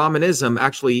supports Brahmanism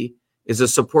actually is a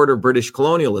supporter of British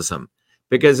colonialism,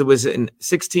 because it was in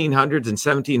 1600s and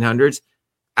 1700s,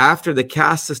 after the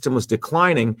caste system was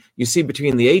declining. You see,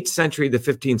 between the 8th century, the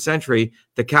 15th century,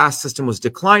 the caste system was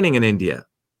declining in India.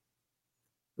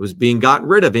 It was being gotten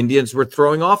rid of. Indians were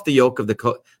throwing off the yoke of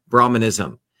the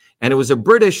Brahmanism. And it was the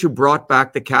British who brought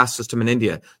back the caste system in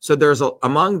India. So there's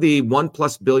among the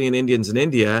 1+ billion Indians in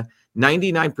India,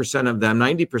 99% of them,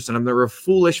 90% of them are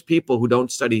foolish people who don't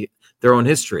study their own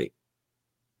history.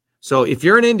 So if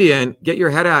you're an Indian, get your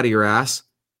head out of your ass.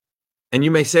 And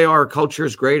you may say, oh, our culture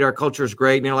is great. Our culture is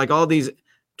great. And you're like all these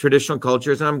traditional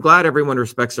cultures. And I'm glad everyone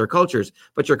respects their cultures.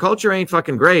 But your culture ain't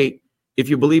fucking great if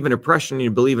you believe in oppression and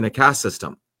you believe in a caste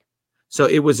system. So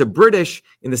it was the British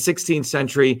in the 16th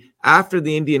century, after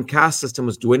the Indian caste system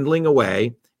was dwindling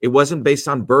away. It wasn't based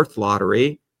on birth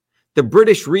lottery. The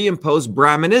British reimposed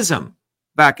Brahmanism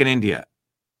back in India.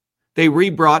 They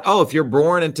rebrought, oh, if you're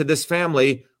born into this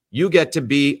family, you get to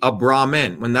be a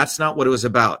Brahmin, when that's not what it was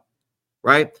about,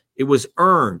 right? It was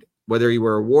earned, whether you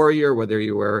were a warrior, whether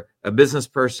you were a business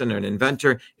person or an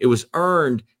inventor, it was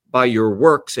earned by your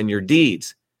works and your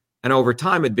deeds. And over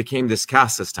time, it became this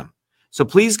caste system. So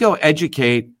please go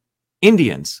educate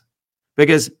Indians,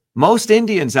 because most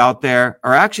Indians out there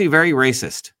are actually very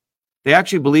racist. They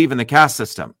actually believe in the caste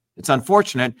system. It's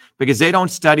unfortunate because they don't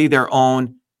study their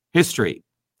own history.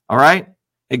 All right?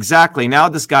 Exactly. Now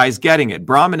this guy's getting it.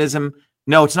 Brahmanism,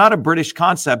 no, it's not a British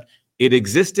concept. It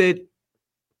existed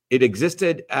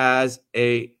as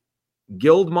a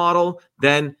guild model.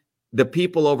 Then the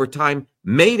people over time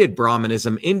made it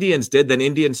Brahmanism. Indians did. Then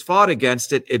Indians fought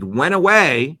against it. It went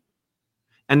away.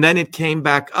 And then it came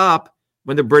back up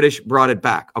when the British brought it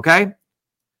back. Okay?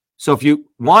 So if you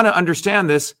want to understand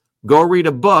this, go read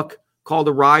a book called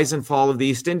The Rise and Fall of the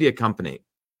East India Company,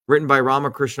 written by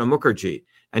Ramakrishna Mukherjee,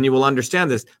 and you will understand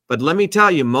this. But let me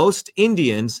tell you, most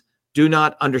Indians do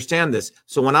not understand this.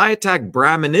 So when I attack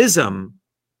Brahmanism,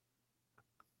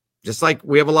 just like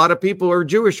we have a lot of people who are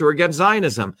Jewish who are against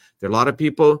Zionism, there are a lot of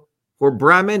people who are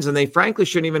Brahmins, and they frankly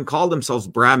shouldn't even call themselves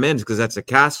Brahmins because that's a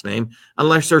caste name,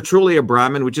 unless they're truly a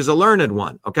Brahmin, which is a learned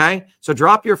one, okay? So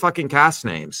drop your fucking caste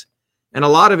names. And a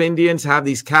lot of Indians have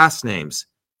these caste names.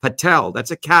 Patel,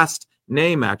 that's a caste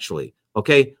name, actually.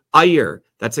 Okay, Iyer,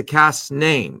 that's a caste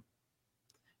name.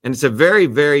 And it's a very,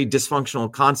 very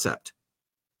dysfunctional concept.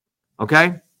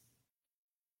 Okay?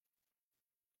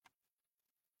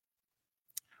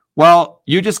 Well,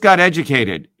 you just got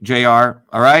educated, JR,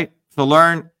 all right? To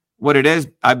learn what it is,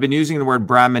 I've been using the word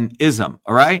Brahmanism,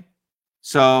 all right?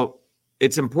 So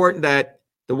it's important that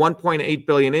the 1.8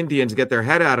 billion Indians get their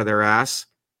head out of their ass,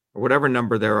 or whatever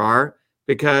number there are,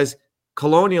 because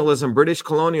colonialism, British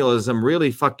colonialism,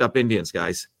 really fucked up Indians,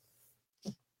 guys.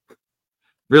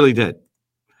 Really did.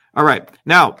 All right.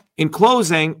 Now, in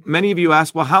closing, many of you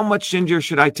ask, well, how much ginger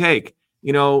should I take?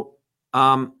 You know,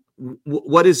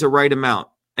 what is the right amount?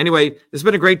 Anyway, there's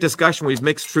been a great discussion. We've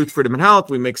mixed Truth, Freedom, and Health.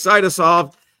 We mix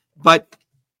Cytosolve. But,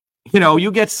 you know,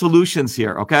 you get solutions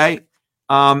here, okay?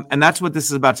 And that's what this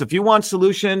is about. So if you want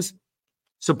solutions,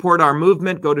 support our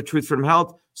movement. Go to Truth, Freedom,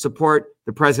 Health. Support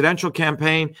the presidential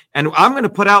campaign. And I'm going to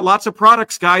put out lots of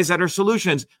products, guys, that are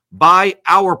solutions. Buy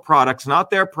our products, not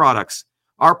their products.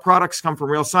 Our products come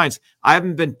from real science. I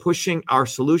haven't been pushing our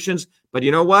solutions, but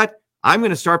you know what? I'm going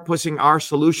to start pushing our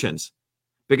solutions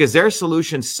because their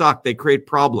solutions suck. They create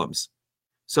problems.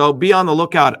 So be on the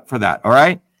lookout for that, all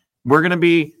right? We're going to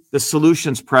be the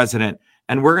solutions president,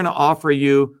 and we're going to offer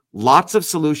you lots of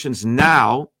solutions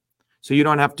now so you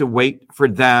don't have to wait for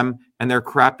them and their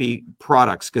crappy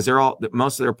products, because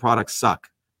most of their products suck.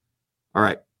 All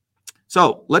right.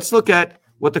 So let's look at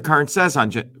what the current says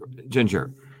on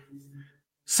ginger.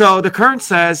 So the current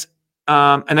says,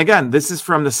 and again, this is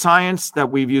from the science that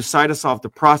we've used Cytosolve to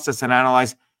process and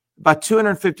analyze, about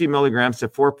 250 milligrams to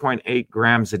 4.8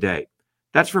 grams a day.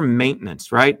 That's for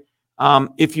maintenance, right?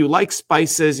 If you like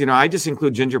spices, you know, I just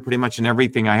include ginger pretty much in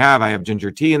everything I have. I have ginger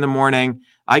tea in the morning.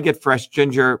 I get fresh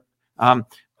ginger.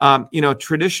 You know,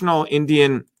 traditional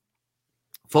Indian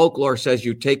folklore says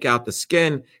you take out the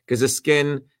skin because the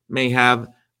skin may have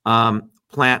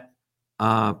plant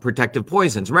protective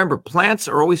poisons. Remember, plants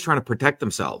are always trying to protect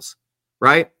themselves,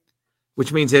 right?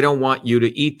 Which means they don't want you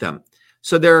to eat them.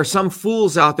 So there are some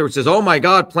fools out there who says, oh my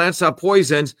God, plants have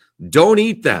poisons, don't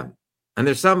eat them. And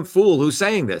there's some fool who's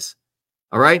saying this,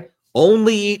 all right?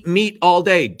 Only eat meat all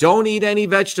day. Don't eat any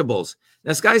vegetables.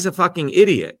 This guy's a fucking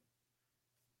idiot.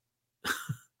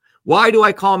 Why do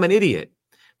I call him an idiot?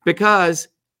 Because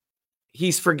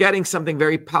he's forgetting something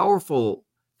very powerful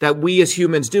that we as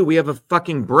humans do. We have a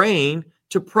fucking brain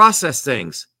to process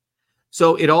things.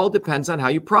 So it all depends on how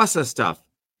you process stuff.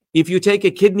 If you take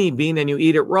a kidney bean and you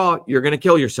eat it raw, you're going to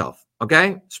kill yourself.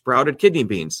 Okay? Sprouted kidney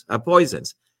beans have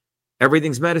poisons.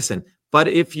 Everything's medicine. But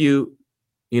if you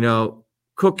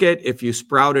cook it, if you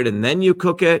sprout it and then you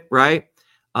cook it, right?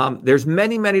 There's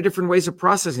many, many different ways of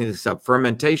processing this stuff.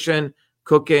 Fermentation,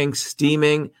 cooking,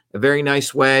 steaming, a very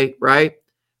nice way, right?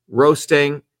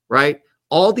 Roasting, right?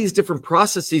 All these different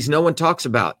processes no one talks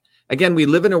about. Again, we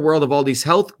live in a world of all these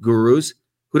health gurus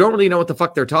who don't really know what the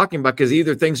fuck they're talking about because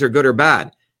either things are good or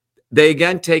bad. They,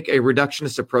 again, take a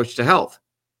reductionist approach to health.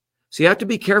 So you have to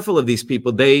be careful of these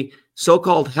people. They,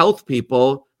 so-called health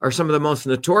people, are some of the most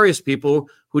notorious people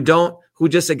who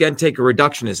just, again, take a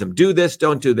reductionism. Do this,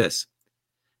 don't do this.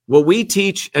 What we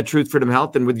teach at Truth, Freedom,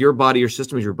 Health, and with your body, your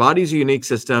system, is your body's a unique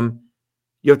system.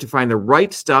 You have to find the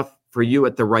right stuff for you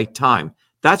at the right time.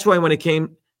 That's why when it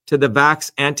came to the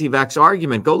vax, anti-vax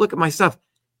argument, go look at my stuff.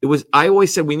 I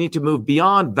always said we need to move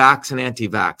beyond vax and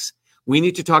anti-vax. We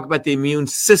need to talk about the immune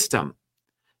system.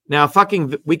 Now,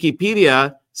 fucking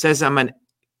Wikipedia says I'm an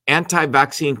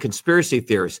anti-vaccine conspiracy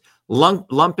theorist,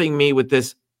 lumping me with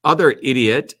this other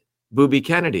idiot, Booby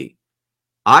Kennedy.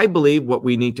 I believe what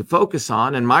we need to focus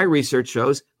on, and my research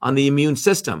shows, on the immune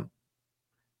system.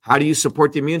 How do you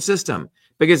support the immune system?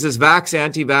 Because this vax,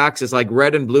 anti-vax is like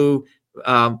red and blue,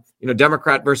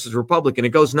 Democrat versus Republican. It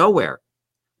goes nowhere.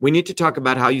 We need to talk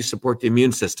about how you support the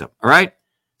immune system. All right.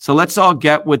 So let's all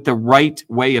get with the right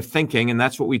way of thinking. And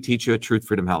that's what we teach you at Truth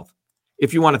Freedom Health.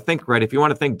 If you want to think right, if you want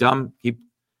to think dumb,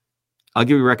 I'll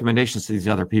give you recommendations to these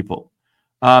other people.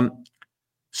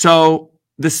 So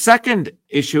the second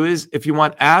issue is if you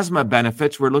want asthma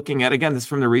benefits, we're looking at, again, this is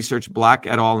from the research, Black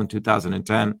et al. In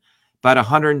 2010, about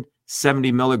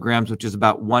 170 milligrams, which is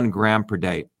about 1 gram per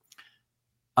day.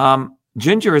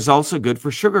 Ginger is also good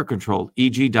for sugar control,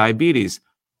 e.g. diabetes.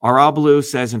 Arabalu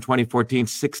says in 2014,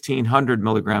 1,600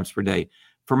 milligrams per day.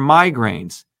 For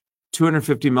migraines,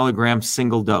 250 milligrams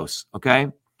single dose, okay?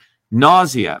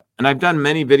 Nausea, and I've done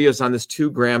many videos on this,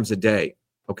 2 grams a day,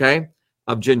 okay,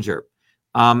 of ginger.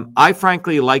 I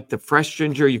frankly like the fresh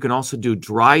ginger. You can also do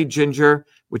dry ginger,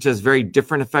 which has very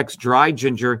different effects. Dry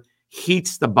ginger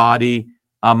heats the body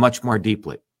much more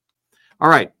deeply. All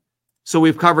right, so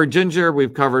we've covered ginger,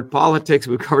 we've covered politics,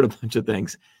 we've covered a bunch of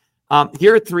things.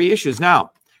 Here are 3 issues.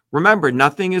 Now, remember,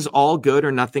 nothing is all good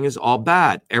or nothing is all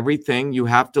bad. Everything, you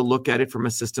have to look at it from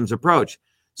a systems approach.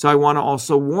 So I want to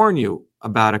also warn you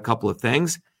about a couple of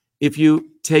things. If you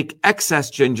take excess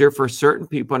ginger for certain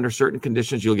people under certain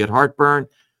conditions, you'll get heartburn.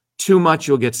 Too much,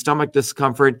 you'll get stomach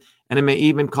discomfort, and it may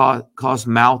even cause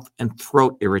mouth and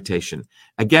throat irritation.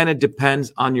 Again, it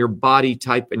depends on your body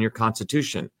type and your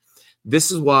constitution.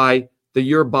 This is why the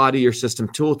Your Body, Your System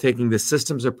tool, taking the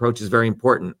systems approach, is very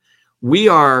important. We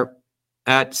are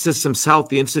at Systems Health,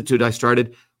 the institute I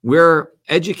started, we're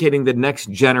educating the next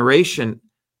generation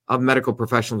of medical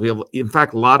professionals. We have, in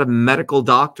fact, a lot of medical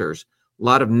doctors, a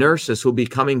lot of nurses who will be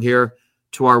coming here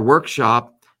to our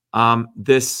workshop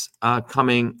this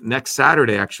coming next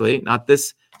Saturday, actually, not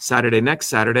this Saturday, next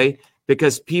Saturday,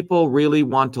 because people really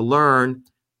want to learn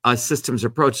a systems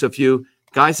approach. So if you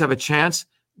guys have a chance,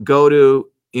 go to,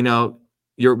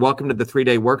 you're welcome to the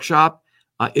 3-day workshop.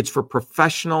 It's for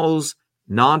professionals,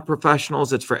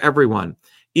 non-professionals. It's for everyone.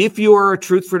 If you are a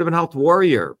Truth, Freedom, and Health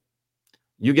warrior,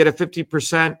 you get a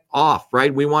 50% off,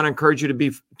 right? We want to encourage you to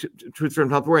be Truth, Freedom,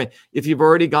 and Health warrior. If you've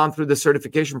already gone through the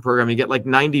certification program, you get like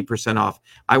 90% off.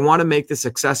 I want to make this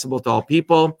accessible to all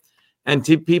people, and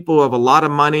to people who have a lot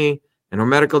of money and are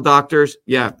medical doctors.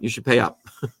 Yeah, you should pay up.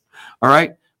 All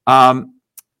right.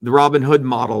 The Robin Hood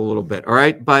model a little bit. All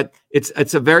right. But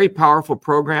it's a very powerful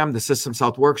program, the Systems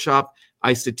Health Workshop. I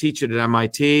used to teach it at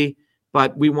MIT,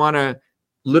 but we want to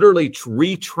literally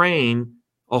retrain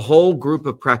a whole group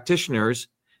of practitioners,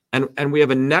 and we have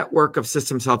a network of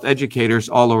systems health educators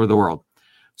all over the world.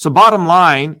 So bottom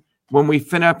line, when we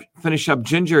finish up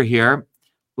ginger here,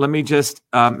 let me just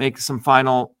make some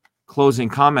final closing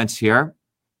comments here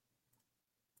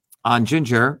on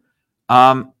ginger,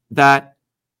 that,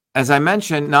 as I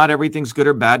mentioned, not everything's good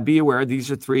or bad. Be aware these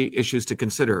are 3 issues to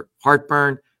consider: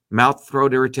 heartburn, mouth,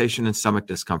 throat irritation, and stomach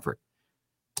discomfort.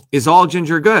 Is all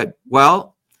ginger good?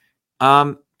 Well,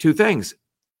 2 things.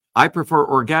 I prefer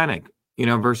organic,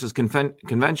 versus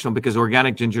conventional, because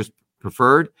organic ginger is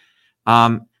preferred.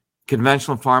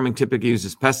 Conventional farming typically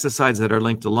uses pesticides that are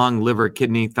linked to lung, liver,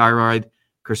 kidney, thyroid,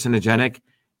 carcinogenic,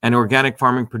 and organic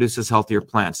farming produces healthier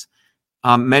plants.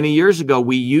 Many years ago,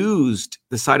 we used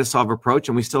the Cytosolve approach,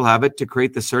 and we still have it, to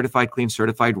create the Certified Clean,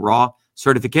 Certified Raw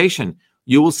certification.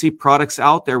 You will see products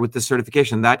out there with the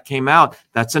certification. That came out.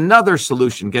 That's another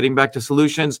solution. Getting back to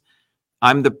solutions,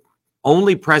 I'm the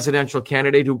only presidential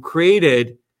candidate who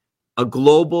created a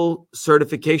global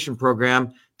certification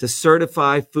program to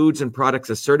certify foods and products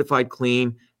as certified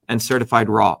clean and certified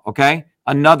raw. Okay.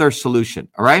 Another solution.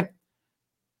 All right.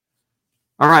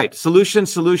 All right.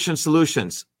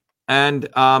 Solutions. And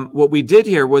what we did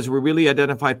here was we really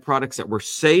identified products that were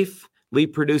safely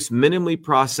produced, minimally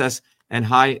processed, and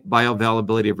high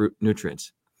bioavailability of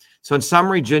nutrients. So in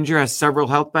summary, ginger has several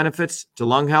health benefits to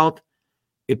lung health.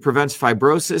 It prevents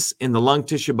fibrosis in the lung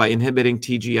tissue by inhibiting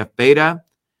TGF-beta,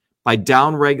 by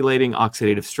downregulating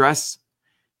oxidative stress.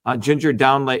 Ginger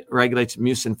downregulates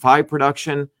mucin 5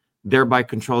 production, thereby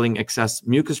controlling excess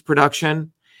mucus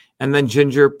production. And then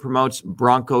ginger promotes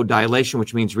bronchodilation,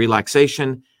 which means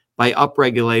relaxation, by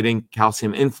upregulating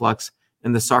calcium influx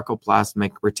in the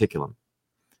sarcoplasmic reticulum.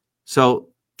 So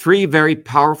 3 very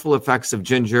powerful effects of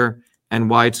ginger and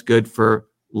why it's good for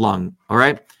lung. All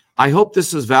right. I hope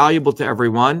this is valuable to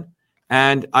everyone.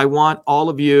 And I want all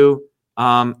of you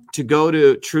to go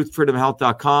to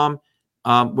truthfreedomhealth.com.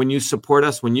 when you support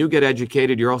us, when you get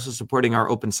educated, you're also supporting our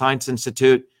Open Science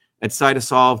Institute at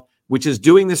Cytosolve, which is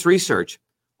doing this research.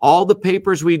 All the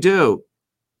papers we do,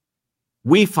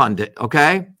 we fund it,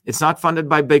 okay? It's not funded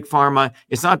by Big Pharma.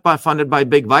 It's not funded by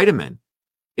Big Vitamin.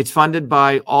 It's funded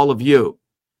by all of you.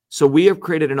 So we have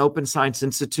created an Open Science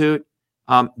Institute.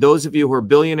 Those of you who are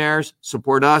billionaires,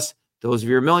 support us. Those of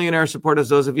you who are millionaires, support us.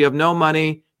 Those of you who have no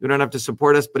money, you don't have to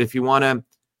support us. But if you want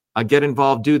to get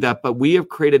involved, do that. But we have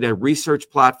created a research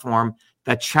platform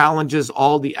that challenges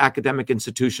all the academic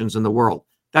institutions in the world.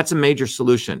 That's a major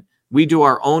solution. We do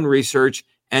our own research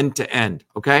end to end,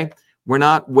 okay? We're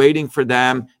not waiting for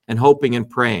them and hoping and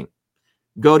praying.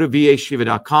 Go to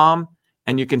vashiva.com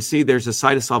and you can see there's a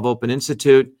Cytosolve Open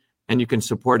Institute and you can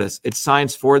support us. It's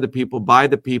science for the people, by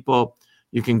the people.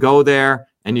 You can go there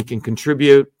and you can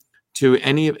contribute to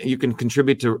you can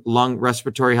contribute to lung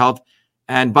respiratory health.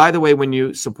 And by the way, when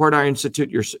you support our institute,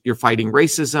 you're fighting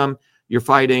racism, you're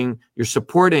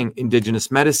supporting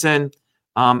indigenous medicine.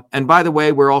 And by the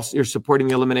way, you're supporting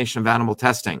the elimination of animal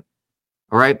testing.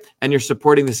 All right. And you're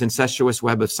supporting this incestuous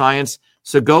web of science.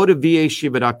 So go to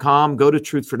vashiva.com, go to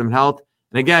Truth, Freedom, and Health.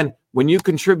 And again, when you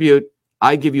contribute,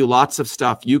 I give you lots of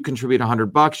stuff. You contribute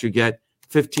 $100, you get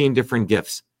 15 different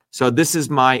gifts. So this is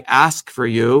my ask for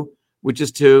you, which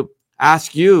is to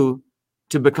ask you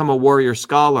to become a warrior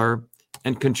scholar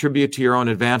and contribute to your own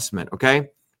advancement. Okay.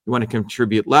 You want to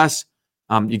contribute less.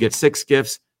 You get 6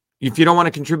 gifts. If you don't want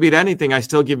to contribute anything, I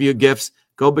still give you gifts.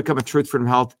 Go become a Truth, Freedom,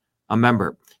 Health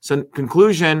member. So in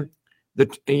conclusion,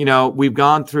 we've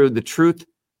gone through the truth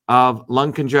of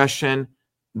lung congestion,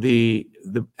 the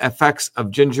effects of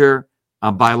ginger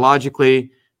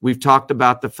biologically. We've talked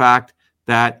about the fact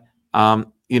that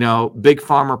Big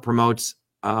Pharma promotes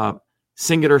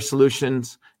singular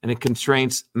solutions and it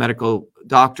constrains medical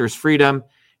doctors' freedom.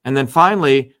 And then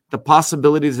finally, the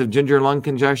possibilities of ginger lung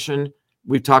congestion.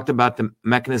 We've talked about the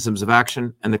mechanisms of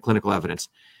action and the clinical evidence.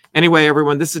 Anyway,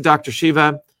 everyone, this is Dr.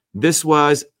 Shiva. This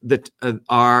was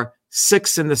our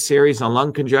 6th in the series on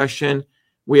lung congestion.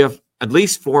 We have at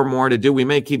least 4 more to do. We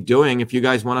may keep doing if you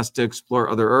guys want us to explore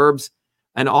other herbs.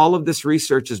 And all of this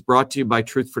research is brought to you by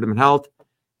Truth, Freedom, and Health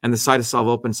and the Cytosolve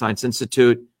Open Science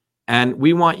Institute. And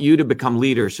we want you to become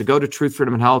leaders. So go to Truth,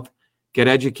 Freedom, and Health, get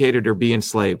educated, or be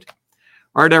enslaved.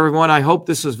 All right, everyone, I hope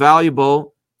this was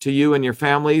valuable to you and your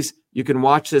families. You can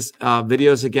watch this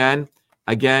videos again.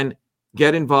 Again,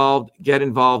 get involved, get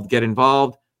involved, get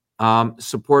involved.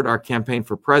 Support our campaign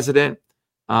for president.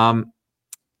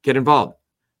 Get involved.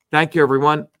 Thank you,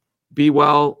 everyone. Be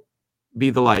well, be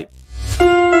the light.